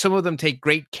 Some of them take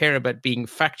great care about being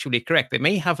factually correct. They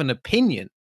may have an opinion,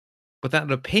 but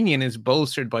that opinion is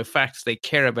bolstered by facts they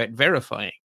care about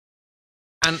verifying.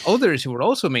 And others who are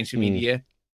also mainstream media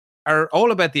are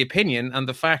all about the opinion, and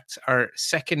the facts are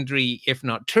secondary, if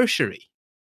not tertiary.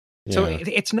 Yeah. So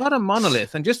it's not a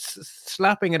monolith, and just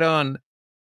slapping it on,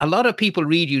 a lot of people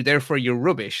read you, therefore you're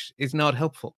rubbish, is not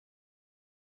helpful.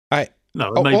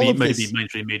 Maybe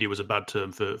mainstream media was a bad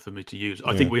term for me to use.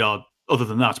 I think we are. Other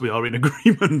than that, we are in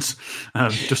agreement.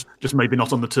 Just maybe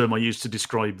not on the term I used to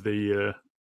describe the.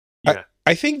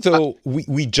 I think though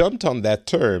we jumped on that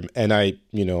term, and I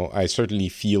certainly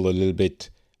feel a little bit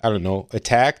I don't know,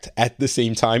 attacked at the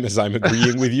same time as I'm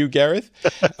agreeing with you, Gareth.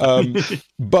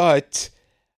 But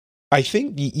I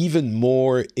think the even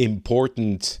more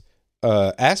important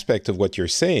aspect of what you're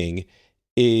saying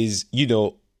is, you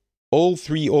know, all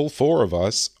four of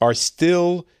us are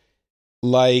still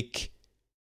like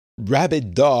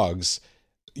rabid dogs,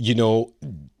 you know,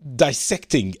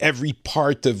 dissecting every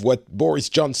part of what Boris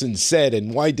Johnson said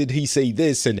and why did he say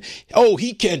this and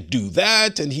he can't do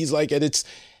that, and he's like, and it's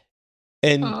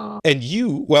and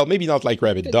you, well, maybe not like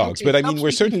rabid dogs, but I mean,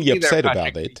 we're certainly upset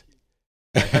about it.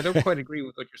 I don't quite agree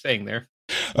with what you're saying there.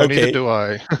 Okay. Neither do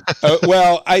I.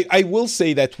 Well, I will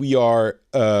say that we are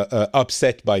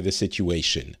upset by the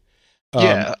situation.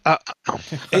 It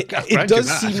does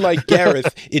seem like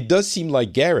Gareth. It does seem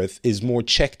like Gareth is more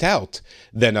checked out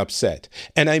than upset,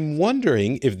 and I'm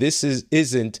wondering if this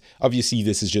isn't. Obviously,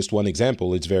 this is just one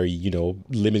example. It's very, you know,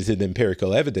 limited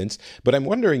empirical evidence, but I'm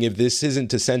wondering if this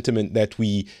isn't a sentiment that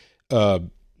we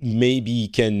maybe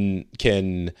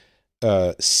can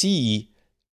see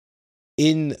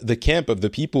in the camp of the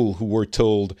people who were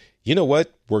told, you know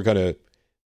what, we're gonna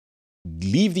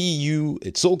leave the EU,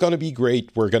 it's all going to be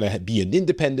great, we're going to be an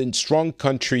independent, strong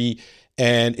country,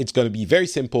 and it's going to be very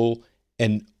simple,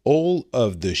 and all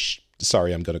of the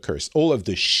sorry, I'm going to curse, all of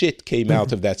the shit came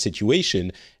out of that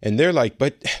situation, and they're like,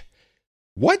 but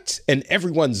what? And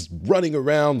everyone's running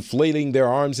around, flailing their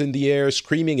arms in the air,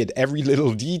 screaming at every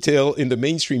little detail in the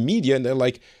mainstream media, and they're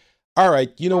like, all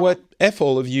right, you know what, F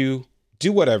all of you,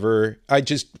 do whatever, I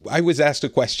was asked a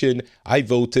question, I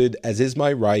voted, as is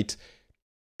my right,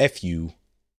 F you,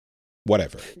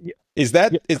 whatever. Yeah. Is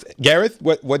Gareth?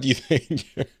 What do you think?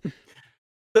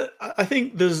 I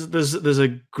think there's a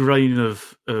grain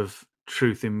of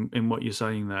truth in what you're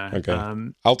saying there. Okay,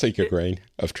 I'll take a grain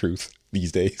of truth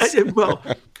these days. Well,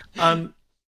 I'm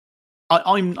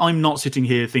not sitting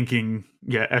here thinking,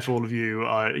 yeah, F all of you.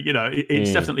 You know,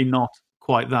 it's definitely not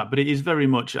quite that, but it is very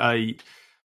much a.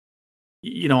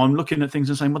 You know, I'm looking at things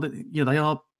and saying, well,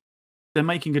 yeah, they're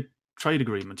making a trade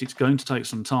agreement. It's going to take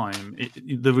some time.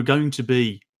 There are going to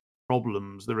be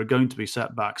problems. There are going to be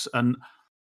setbacks, and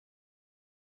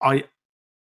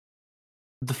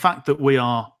the fact that we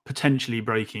are potentially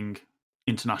breaking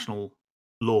international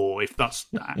law, if that's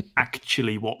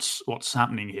actually what's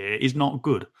happening here, is not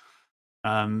good.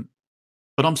 But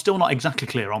I'm still not exactly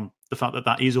clear on the fact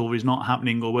that is or is not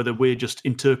happening, or whether we're just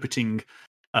interpreting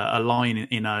a line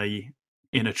in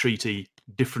a treaty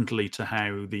differently to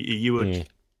how the EU are.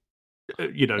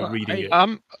 Reading it.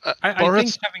 I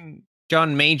think having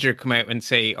John Major come out and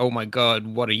say, "Oh my God,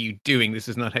 what are you doing? This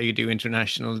is not how you do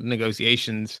international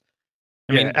negotiations."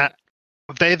 I mean,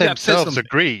 they themselves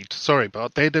agreed. Sorry,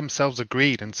 but they themselves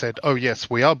agreed and said, "Oh yes,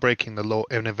 we are breaking the law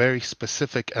in a very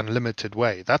specific and limited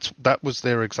way." That was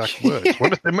their exact words.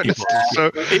 One of the ministers.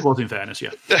 It was in fairness,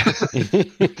 yeah.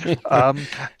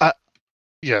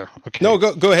 Yeah. Okay. No,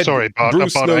 go ahead. Sorry, Bart.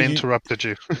 Bruce, I interrupted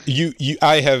you.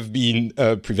 I have been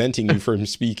preventing you from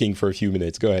speaking for a few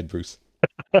minutes. Go ahead, Bruce.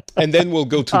 And then we'll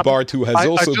go to Bart, who has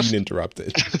also been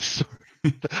interrupted.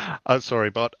 Sorry,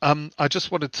 Bart. I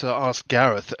just wanted to ask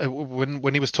Gareth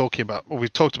when he was talking about. Well,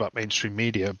 we've talked about mainstream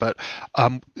media, but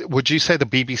would you say the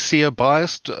BBC are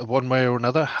biased one way or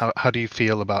another? How do you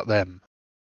feel about them?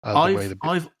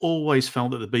 I've always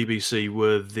felt that the BBC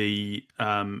were the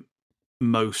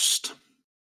most.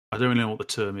 I don't really know what the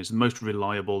term is. Most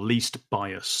reliable, least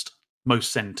biased,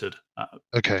 most centred.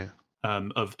 Okay.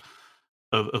 Of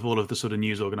all of the sort of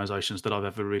news organisations that I've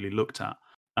ever really looked at.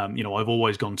 I've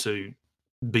always gone to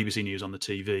BBC News on the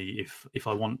TV. If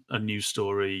I want a news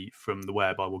story from the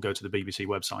web, I will go to the BBC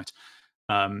website.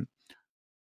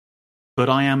 But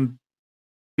I am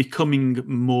becoming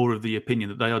more of the opinion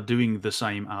that they are doing the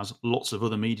same as lots of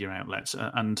other media outlets,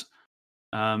 and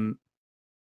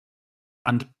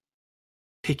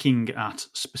picking at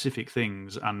specific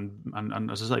things and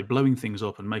as I say, blowing things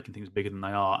up and making things bigger than they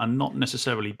are, and not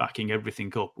necessarily backing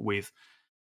everything up with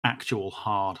actual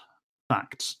hard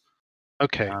facts.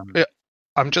 Okay.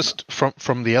 I'm just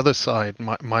from the other side.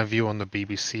 My view on the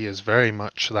BBC is very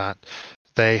much that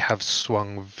they have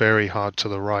swung very hard to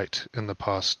the right in the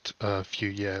past few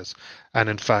years, and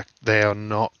in fact, they are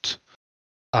not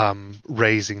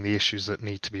raising the issues that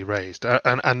need to be raised,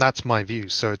 and that's my view.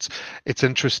 So it's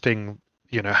interesting.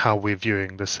 How we're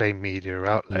viewing the same media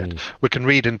outlet. We can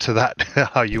read into that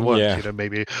how you want. Yeah.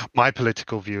 Maybe my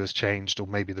political view has changed, or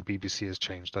maybe the BBC has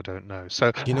changed. I don't know.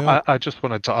 So I just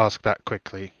wanted to ask that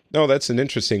quickly. No, that's an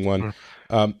interesting one.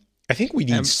 I think we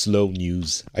need slow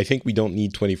news. I think we don't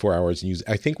need 24 hours news.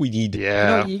 I think we need...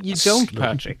 Yeah. No, you don't,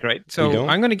 Patrick, right? So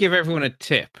I'm going to give everyone a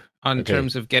tip in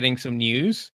terms of getting some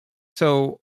news.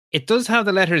 So it does have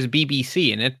the letters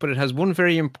BBC in it, but it has one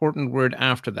very important word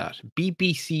after that.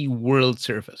 BBC World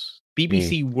Service.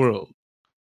 BBC World.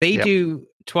 They do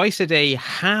twice a day,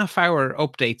 half-hour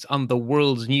updates on the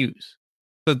world's news.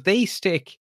 So they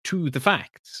stick to the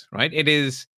facts, right? It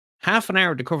is half an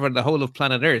hour to cover the whole of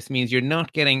planet Earth, means you're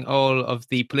not getting all of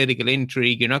the political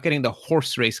intrigue. You're not getting the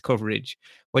horse race coverage.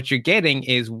 What you're getting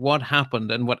is what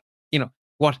happened and what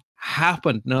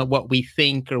happened, not what we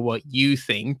think or what you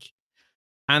think.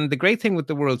 And the great thing with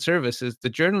the World Service is the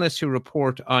journalists who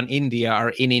report on India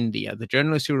are in India. The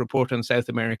journalists who report on South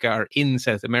America are in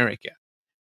South America.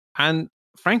 And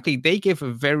frankly, they give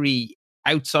a very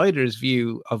outsider's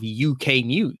view of UK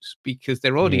news because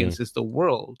their audience is the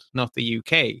world, not the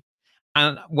UK.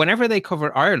 And whenever they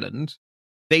cover Ireland,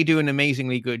 they do an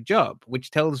amazingly good job, which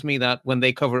tells me that when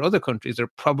they cover other countries,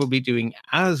 they're probably doing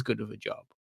as good of a job.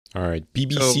 All right,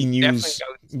 BBC News,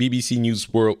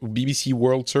 BBC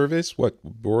World Service. What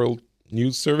World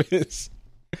News Service?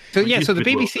 So so the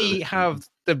BBC have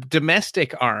the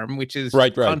domestic arm, which is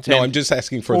right. No, I'm just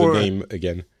asking for the name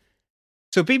again.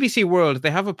 So BBC World, they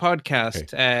have a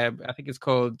podcast. Okay. I think it's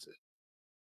called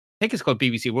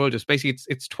BBC World. Just basically,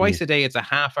 it's twice a day. It's a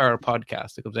half-hour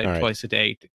podcast that comes out twice a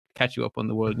day to catch you up on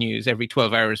the world news every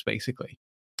 12 hours, basically.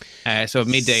 So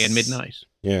midday and midnight.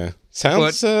 Yeah,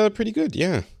 sounds pretty good.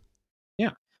 Yeah.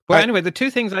 But anyway, the two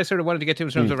things I sort of wanted to get to in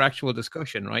terms of actual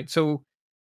discussion, right? So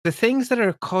the things that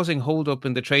are causing hold-up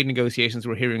in the trade negotiations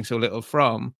we're hearing so little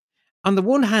from, on the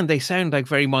one hand, they sound like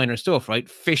very minor stuff, right?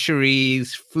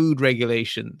 Fisheries, food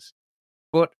regulations.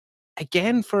 But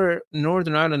again, for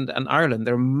Northern Ireland and Ireland,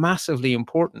 they're massively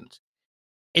important.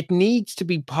 It needs to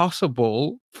be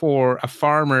possible for a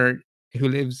farmer who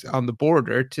lives on the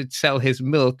border to sell his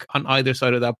milk on either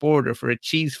side of that border, for a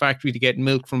cheese factory to get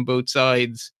milk from both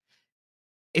sides.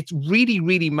 It really,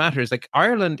 really matters. Like,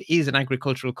 Ireland is an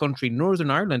agricultural country. Northern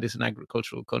Ireland is an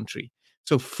agricultural country.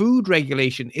 So food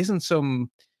regulation isn't some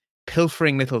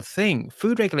pilfering little thing.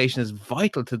 Food regulation is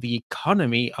vital to the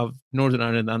economy of Northern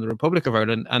Ireland and the Republic of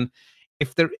Ireland. And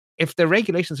if the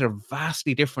regulations are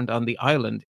vastly different on the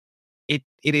island, it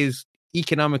is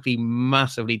economically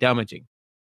massively damaging.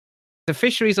 The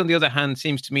fisheries, on the other hand,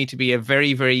 seems to me to be a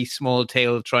very, very small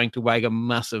tail trying to wag a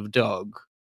massive dog.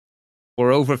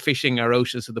 We're overfishing our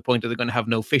oceans to the point that they're going to have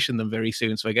no fish in them very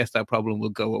soon. So I guess that problem will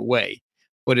go away.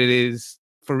 But it is,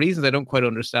 for reasons I don't quite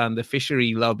understand, the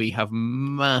fishery lobby have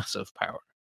massive power.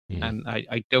 And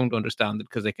I don't understand it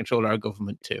because they control our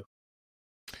government too.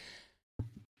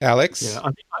 Alex? Yeah,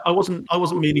 I wasn't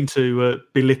meaning to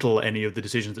belittle any of the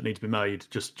decisions that need to be made,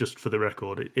 just for the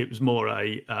record. It was more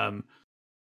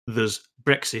there's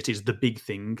Brexit is the big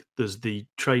thing. There's the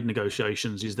trade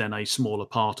negotiations is then a smaller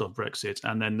part of Brexit.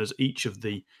 And then there's each of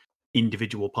the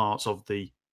individual parts of the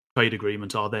trade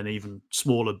agreement are then even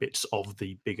smaller bits of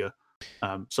the bigger.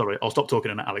 Sorry, I'll stop talking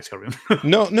and let Alex carry on.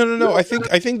 No. I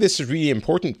think this is really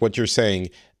important, what you're saying.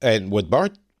 And what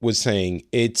Bart was saying,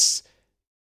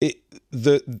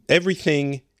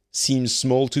 everything seems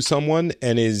small to someone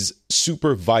and is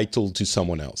super vital to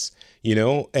someone else,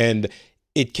 and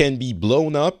it can be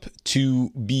blown up to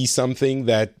be something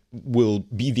that will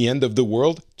be the end of the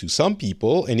world to some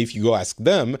people. And if you go ask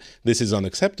them, this is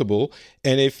unacceptable.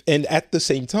 And at the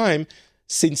same time,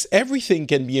 since everything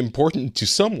can be important to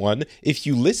someone, if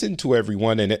you listen to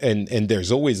everyone and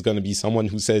there's always going to be someone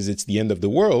who says it's the end of the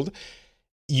world,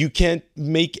 you can't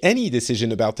make any decision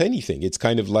about anything. It's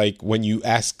kind of like when you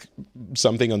ask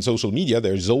something on social media,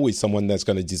 there's always someone that's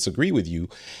going to disagree with you.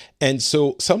 And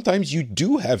so sometimes you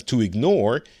do have to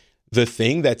ignore the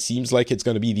thing that seems like it's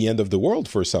going to be the end of the world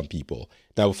for some people.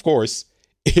 Now, of course,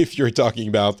 if you're talking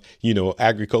about,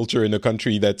 agriculture in a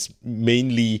country that's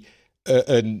mainly, whose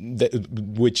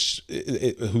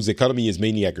economy is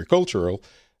mainly agricultural,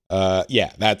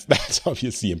 that's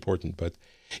obviously important. But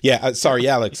sorry,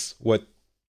 Alex, what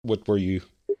are your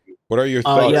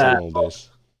thoughts on all this?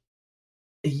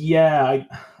 Yeah,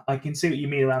 I can see what you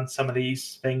mean around some of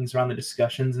these things, around the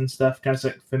discussions and stuff. Because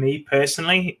for me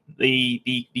personally,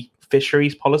 the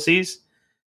fisheries policies,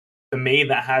 for me,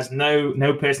 that has no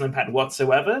personal impact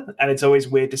whatsoever. And it's always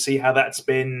weird to see how that's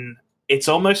been. It's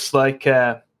almost like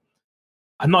I'm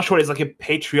not sure it's like a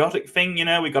patriotic thing.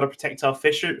 We got to protect our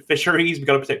fisheries, we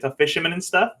got to protect our fishermen and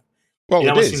stuff. Well,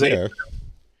 it is, yeah.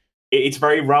 It's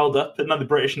very riled up in the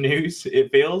British news,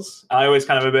 it feels. I always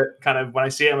when I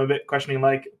see it, I'm a bit questioning,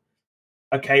 like,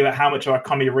 okay, but how much of our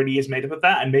economy really is made up of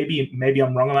that? And maybe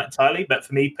I'm wrong on that entirely, but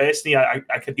for me personally, I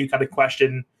do kind of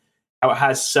question how it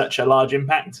has such a large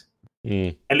impact,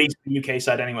 at least the UK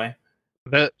side anyway.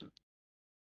 The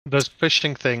The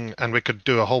fishing thing, and we could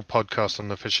do a whole podcast on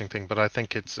the fishing thing, but I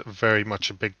think it's very much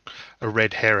a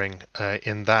red herring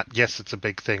in that, yes, it's a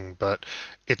big thing, but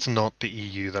it's not the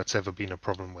EU that's ever been a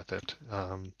problem with it.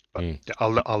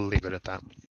 I'll leave it at that.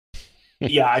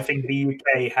 Yeah, I think the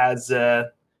UK has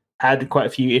had quite a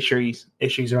few issues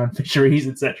around fisheries,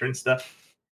 etc. and stuff.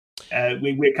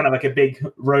 We're kind of like a big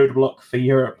roadblock for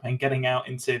Europe and getting out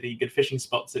into the good fishing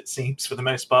spots, it seems, for the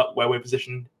most part, where we're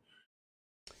positioned.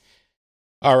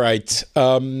 All right.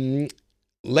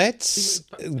 Let's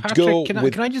Patrick, go.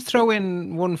 Can I just throw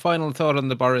in one final thought on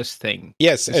the Boris thing?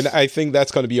 Yes, and I think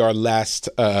that's going to be our last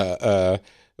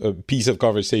piece of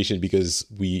conversation, because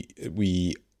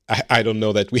I don't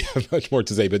know that we have much more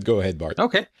to say, but go ahead, Bart.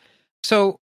 Okay.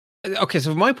 So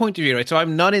from my point of view, right, so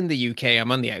I'm not in the UK,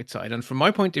 I'm on the outside. And from my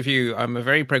point of view, I'm a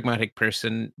very pragmatic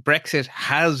person. Brexit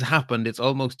has happened. It's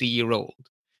almost a year old.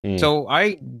 So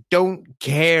I don't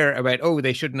care about,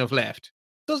 they shouldn't have left.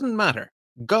 Doesn't matter.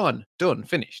 Gone, done,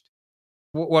 finished.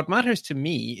 What matters to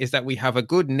me is that we have a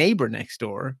good neighbor next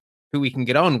door who we can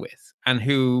get on with and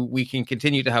who we can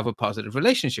continue to have a positive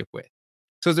relationship with.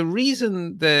 So the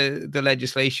reason the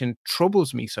legislation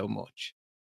troubles me so much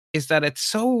is that it's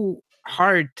so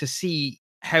hard to see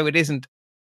how it isn't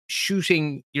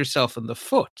shooting yourself in the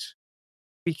foot.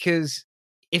 Because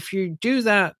if you do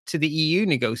that to the EU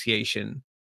negotiation,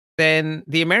 then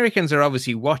the Americans are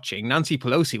obviously watching. Nancy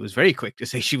Pelosi was very quick to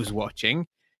say she was watching.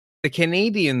 The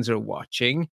Canadians are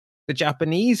watching. The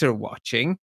Japanese are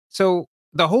watching. So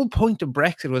the whole point of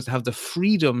Brexit was to have the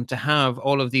freedom to have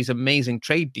all of these amazing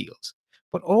trade deals.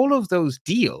 But all of those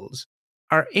deals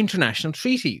are international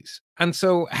treaties. And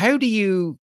so how do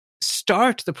you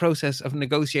start the process of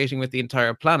negotiating with the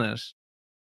entire planet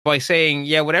by saying,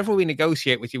 yeah, whatever we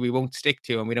negotiate with you, we won't stick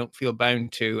to and we don't feel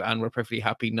bound to, and we're perfectly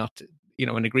happy not to,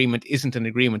 an agreement isn't an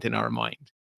agreement in our mind.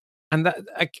 And that,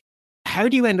 how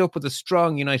do you end up with a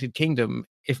strong United Kingdom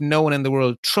if no one in the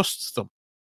world trusts them?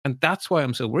 And that's why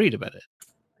I'm so worried about it.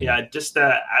 Yeah, just to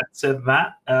add to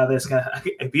that, there's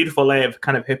a beautiful layer of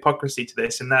kind of hypocrisy to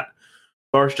this, in that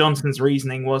Boris Johnson's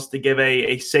reasoning was to give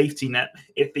a safety net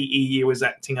if the EU was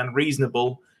acting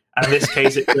unreasonable. And in this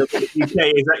case, the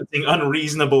UK is acting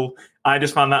unreasonable. I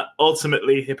just found that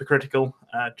ultimately hypocritical,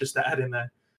 just to add in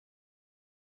there.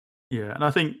 Yeah, and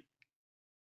I think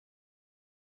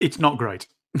it's not great.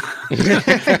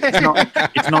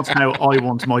 it's not how I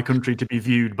want my country to be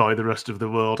viewed by the rest of the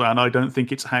world, and I don't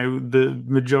think it's how the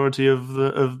majority of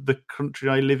the country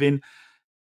I live in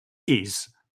is.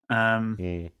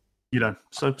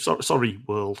 So sorry,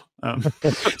 world.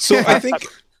 So I think.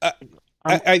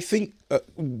 I think.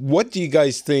 What do you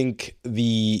guys think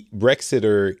the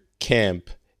Brexiter camp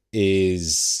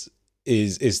is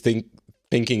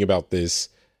thinking about this?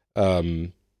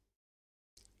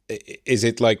 Is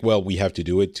it like, well, we have to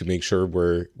do it to make sure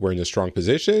we're in a strong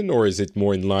position, or is it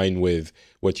more in line with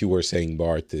what you were saying,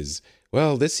 Bart? Is,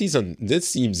 well, this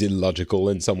seems illogical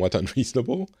and somewhat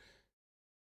unreasonable.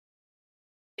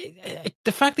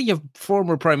 The fact that you have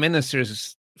former prime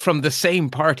ministers from the same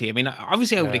party, I mean,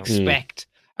 obviously I would expect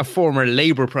a former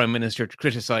Labour prime minister to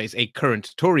criticize a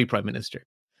current Tory prime minister,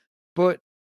 but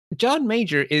John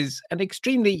Major is an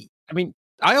extremely,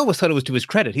 I always thought it was to his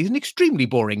credit, he's an extremely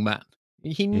boring man.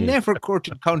 He never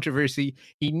courted controversy.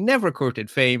 He never courted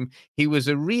fame. He was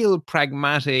a real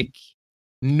pragmatic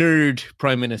nerd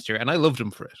prime minister, and I loved him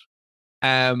for it.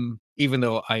 Even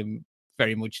though I'm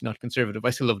very much not conservative, I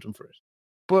still loved him for it.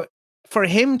 But for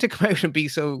him to come out and be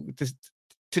to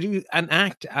do an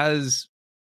act as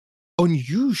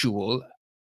unusual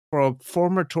for a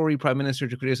former Tory prime minister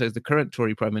to criticize the current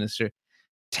Tory prime minister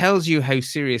tells you how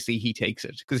seriously he takes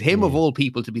it. Because him of all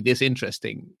people to be this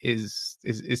interesting is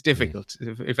difficult.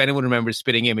 If anyone remembers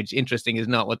Spitting Image, interesting is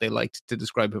not what they liked to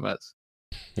describe him as.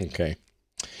 Okay.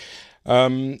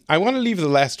 I want to leave the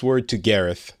last word to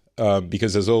Gareth,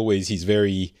 because as always, he's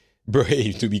very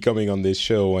brave to be coming on this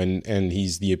show, and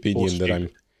he's the opinion that I'm...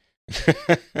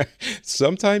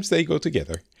 Sometimes they go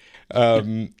together.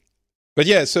 But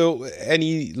yeah, so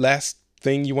any last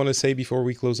thing you want to say before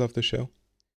we close off the show?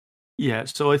 Yeah,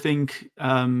 so I think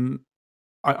I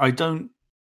don't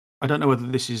know whether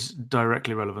this is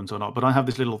directly relevant or not, but I have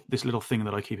this little thing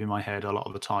that I keep in my head a lot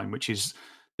of the time, which is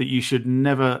that you should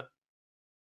never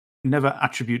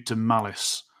attribute to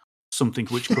malice something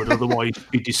which could otherwise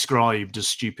be described as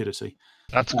stupidity.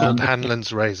 That's called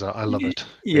Hanlon's razor. I love it.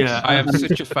 Yeah, I am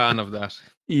such a fan of that.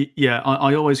 Yeah,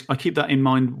 I keep that in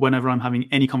mind whenever I'm having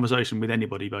any conversation with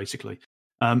anybody, basically.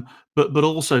 But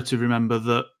also to remember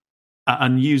that,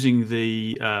 and using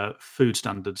the food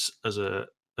standards as an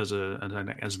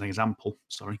example.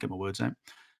 Sorry, get my words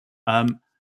out.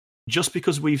 Just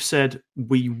because we've said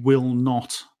we will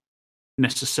not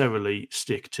necessarily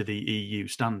stick to the EU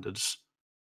standards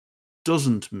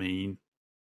doesn't mean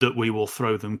that we will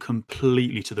throw them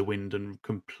completely to the wind and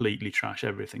completely trash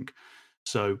everything.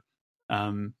 So,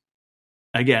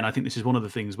 again, I think this is one of the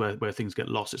things where things get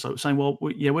lost. It's like saying, well,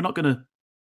 we're not going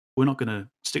to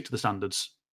stick to the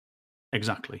standards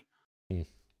exactly.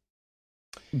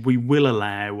 We will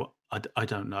allow, I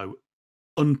don't know,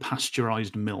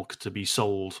 unpasteurized milk to be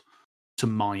sold to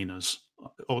minors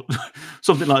or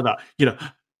something like that,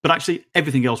 but actually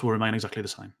everything else will remain exactly the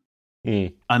same.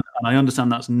 And I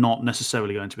understand that's not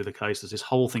necessarily going to be the case. There's this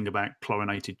whole thing about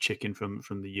chlorinated chicken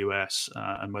from the US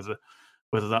and whether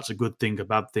that's a good thing, a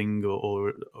bad thing,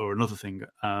 or another thing.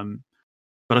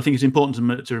 But I think it's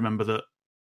important to remember that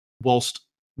whilst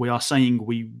we are saying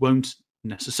we won't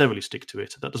necessarily stick to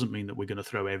it, that doesn't mean that we're going to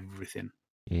throw everything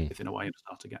away and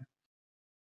start again.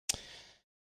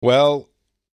 Well,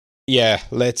 yeah,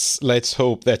 let's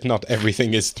hope that not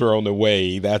everything is thrown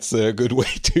away. That's a good way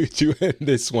to end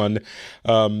this one.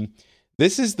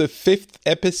 This is the 5th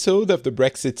episode of the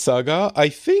Brexit saga. I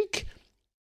think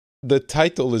the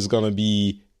title is going to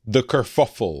be The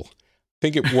Curfuffle. I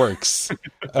think it works.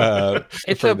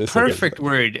 It's a perfect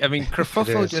word. I mean,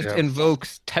 Curfuffle just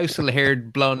invokes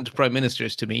tousle-haired blonde prime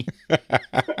ministers to me.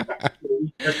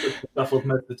 Curfuffle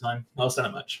most of the time. I'll say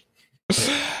that much.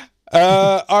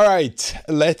 All right,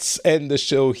 let's end the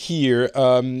show here.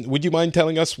 Would you mind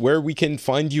telling us where we can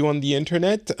find you on the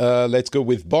internet? Let's go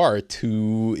with Bart,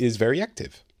 who is very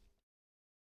active.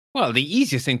 Well, the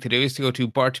easiest thing to do is to go to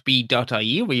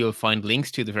bartb.ie, where you'll find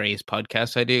links to the various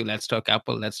podcasts I do. Let's Talk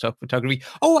Apple, Let's Talk Photography.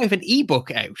 Oh, I have an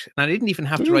ebook out, and I didn't even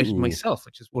have to write it myself,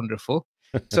 which is wonderful.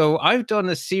 So I've done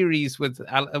a series with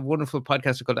a wonderful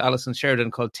podcaster called Alison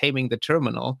Sheridan called Taming the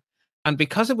Terminal. And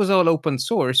because it was all open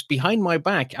source, behind my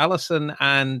back, Alison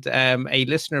and a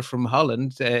listener from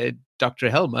Holland, Dr.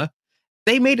 Helma,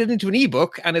 they made it into an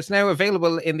ebook, and it's now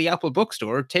available in the Apple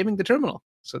bookstore, Taming the Terminal.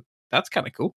 So that's kind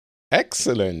of cool.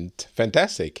 Excellent.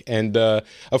 Fantastic. And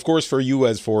of course, for you,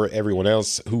 as for everyone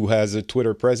else who has a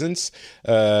Twitter presence,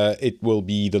 the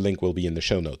link will be in the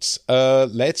show notes.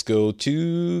 Let's go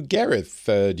to Gareth.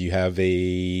 Do you have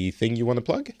a thing you want to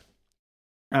plug?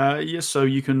 Yes, so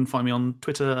you can find me on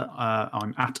Twitter.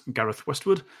 I'm at Gareth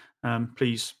Westwood.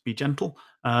 Please be gentle.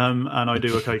 And I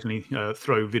do occasionally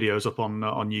throw videos up on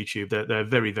YouTube. They're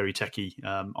very, very techie,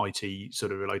 IT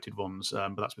sort of related ones.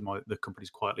 But that's with the company's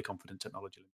Quietly Confident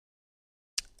Technology.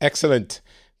 Excellent.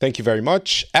 Thank you very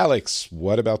much. Alex,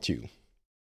 what about you?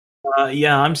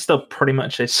 I'm still pretty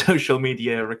much a social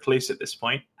media recluse at this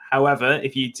point. However,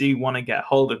 if you do want to get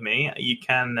hold of me, you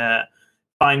can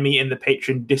find me in the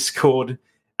Patreon Discord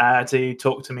to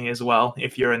talk to me as well,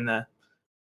 if you're in there.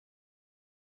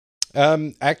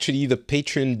 Actually, the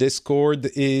Patreon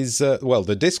Discord is,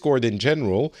 the Discord in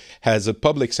general has a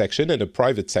public section and a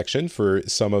private section for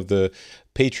some of the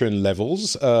patron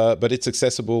levels, but it's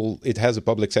accessible. It has a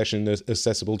public section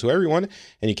accessible to everyone,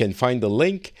 and you can find the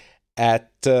link at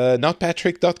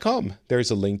notpatrick.com. There's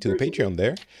a link to the Patreon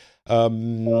there.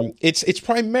 It's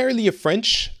primarily a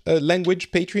French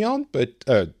language Patreon, but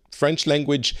French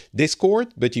language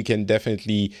Discord, but you can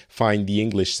definitely find the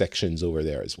English sections over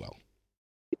there as well.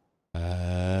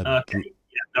 Okay.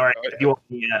 Yeah. All right. If you want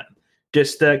me,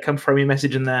 just come throw me a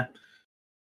message in there.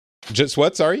 Just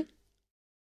what? Sorry?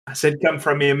 I said come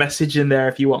throw me a message in there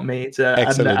if you want me. It's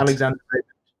Alexander.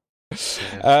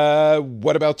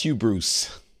 What about you,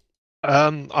 Bruce?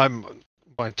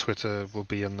 My Twitter will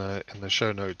be in the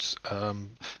show notes.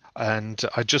 And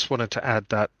I just wanted to add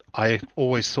that I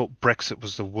always thought Brexit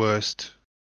was the worst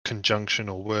conjunction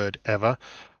or word ever,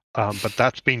 but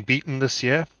that's been beaten this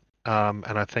year. And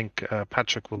I think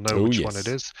Patrick will know which one it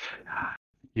is.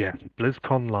 Yeah,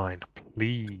 BlizzConline,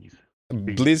 please.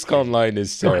 BlizzConline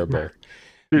is terrible.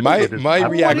 My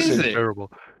reaction is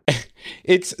terrible.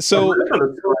 It's so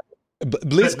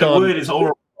BlizzCon. The word is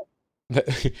horrible.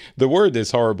 The word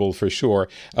is horrible for sure.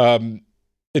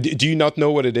 Do you not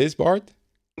know what it is, Bart?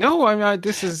 No,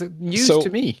 this is news to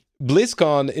me.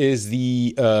 BlizzCon is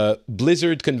the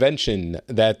Blizzard convention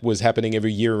that was happening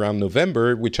every year around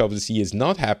November, which obviously is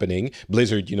not happening.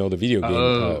 Blizzard, the video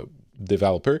game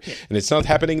developer. Yeah. And it's not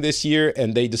happening this year,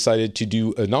 and they decided to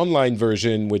do an online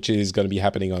version, which is going to be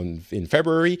happening in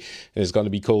February, and it's going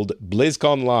to be called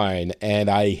BlizzConline. And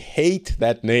I hate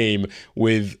that name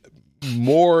with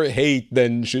more hate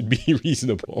than should be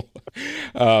reasonable.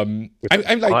 I'm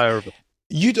like...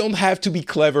 You don't have to be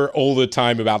clever all the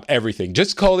time about everything.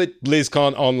 Just call it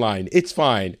BlizzCon Online. It's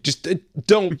fine. Just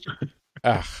don't.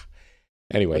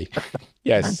 Anyway,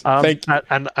 yes. Thank you.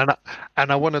 And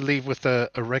I want to leave with a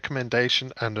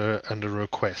recommendation and a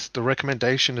request. The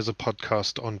recommendation is a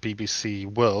podcast on BBC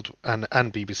World and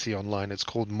BBC Online. It's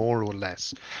called More or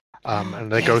Less.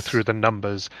 And they go through the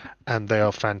numbers, and they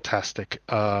are fantastic.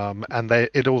 And they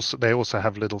also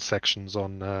have little sections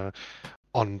on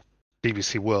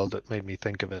BBC World that made me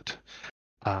think of it.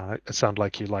 It sounds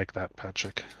like you like that,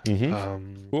 Patrick.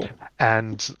 Mm-hmm. Cool.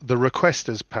 And the request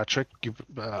is, Patrick,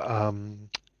 when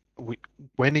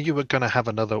are you going to have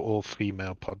another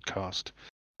all-female podcast?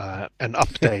 An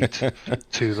update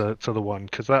to the one,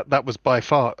 because that was by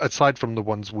far, aside from the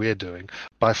ones we're doing,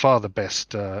 by far the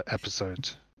best episode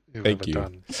you've Thank ever you.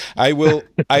 done.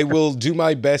 I will do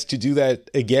my best to do that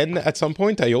again at some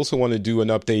point. I also want to do an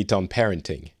update on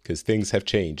parenting because things have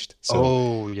changed.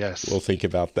 So yes, we'll think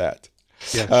about that.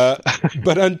 Yes.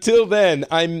 But until then,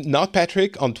 I'm Not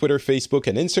Patrick on Twitter, Facebook,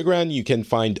 and Instagram. You can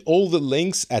find all the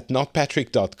links at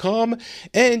notpatrick.com,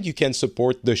 and you can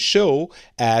support the show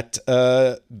at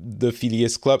the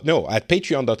Phileas Club. No, at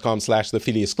patreon.com/the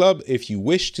Phileas Club. If you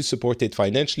wish to support it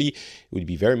financially, it would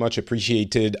be very much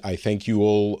appreciated. I thank you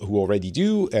all who already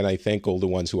do, and I thank all the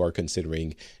ones who are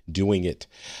considering doing it.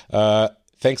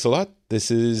 Thanks a lot. This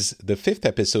is the 5th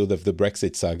episode of the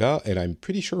Brexit saga, and I'm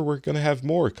pretty sure we're going to have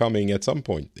more coming at some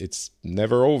point. It's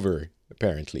never over,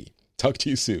 apparently. Talk to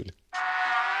you soon.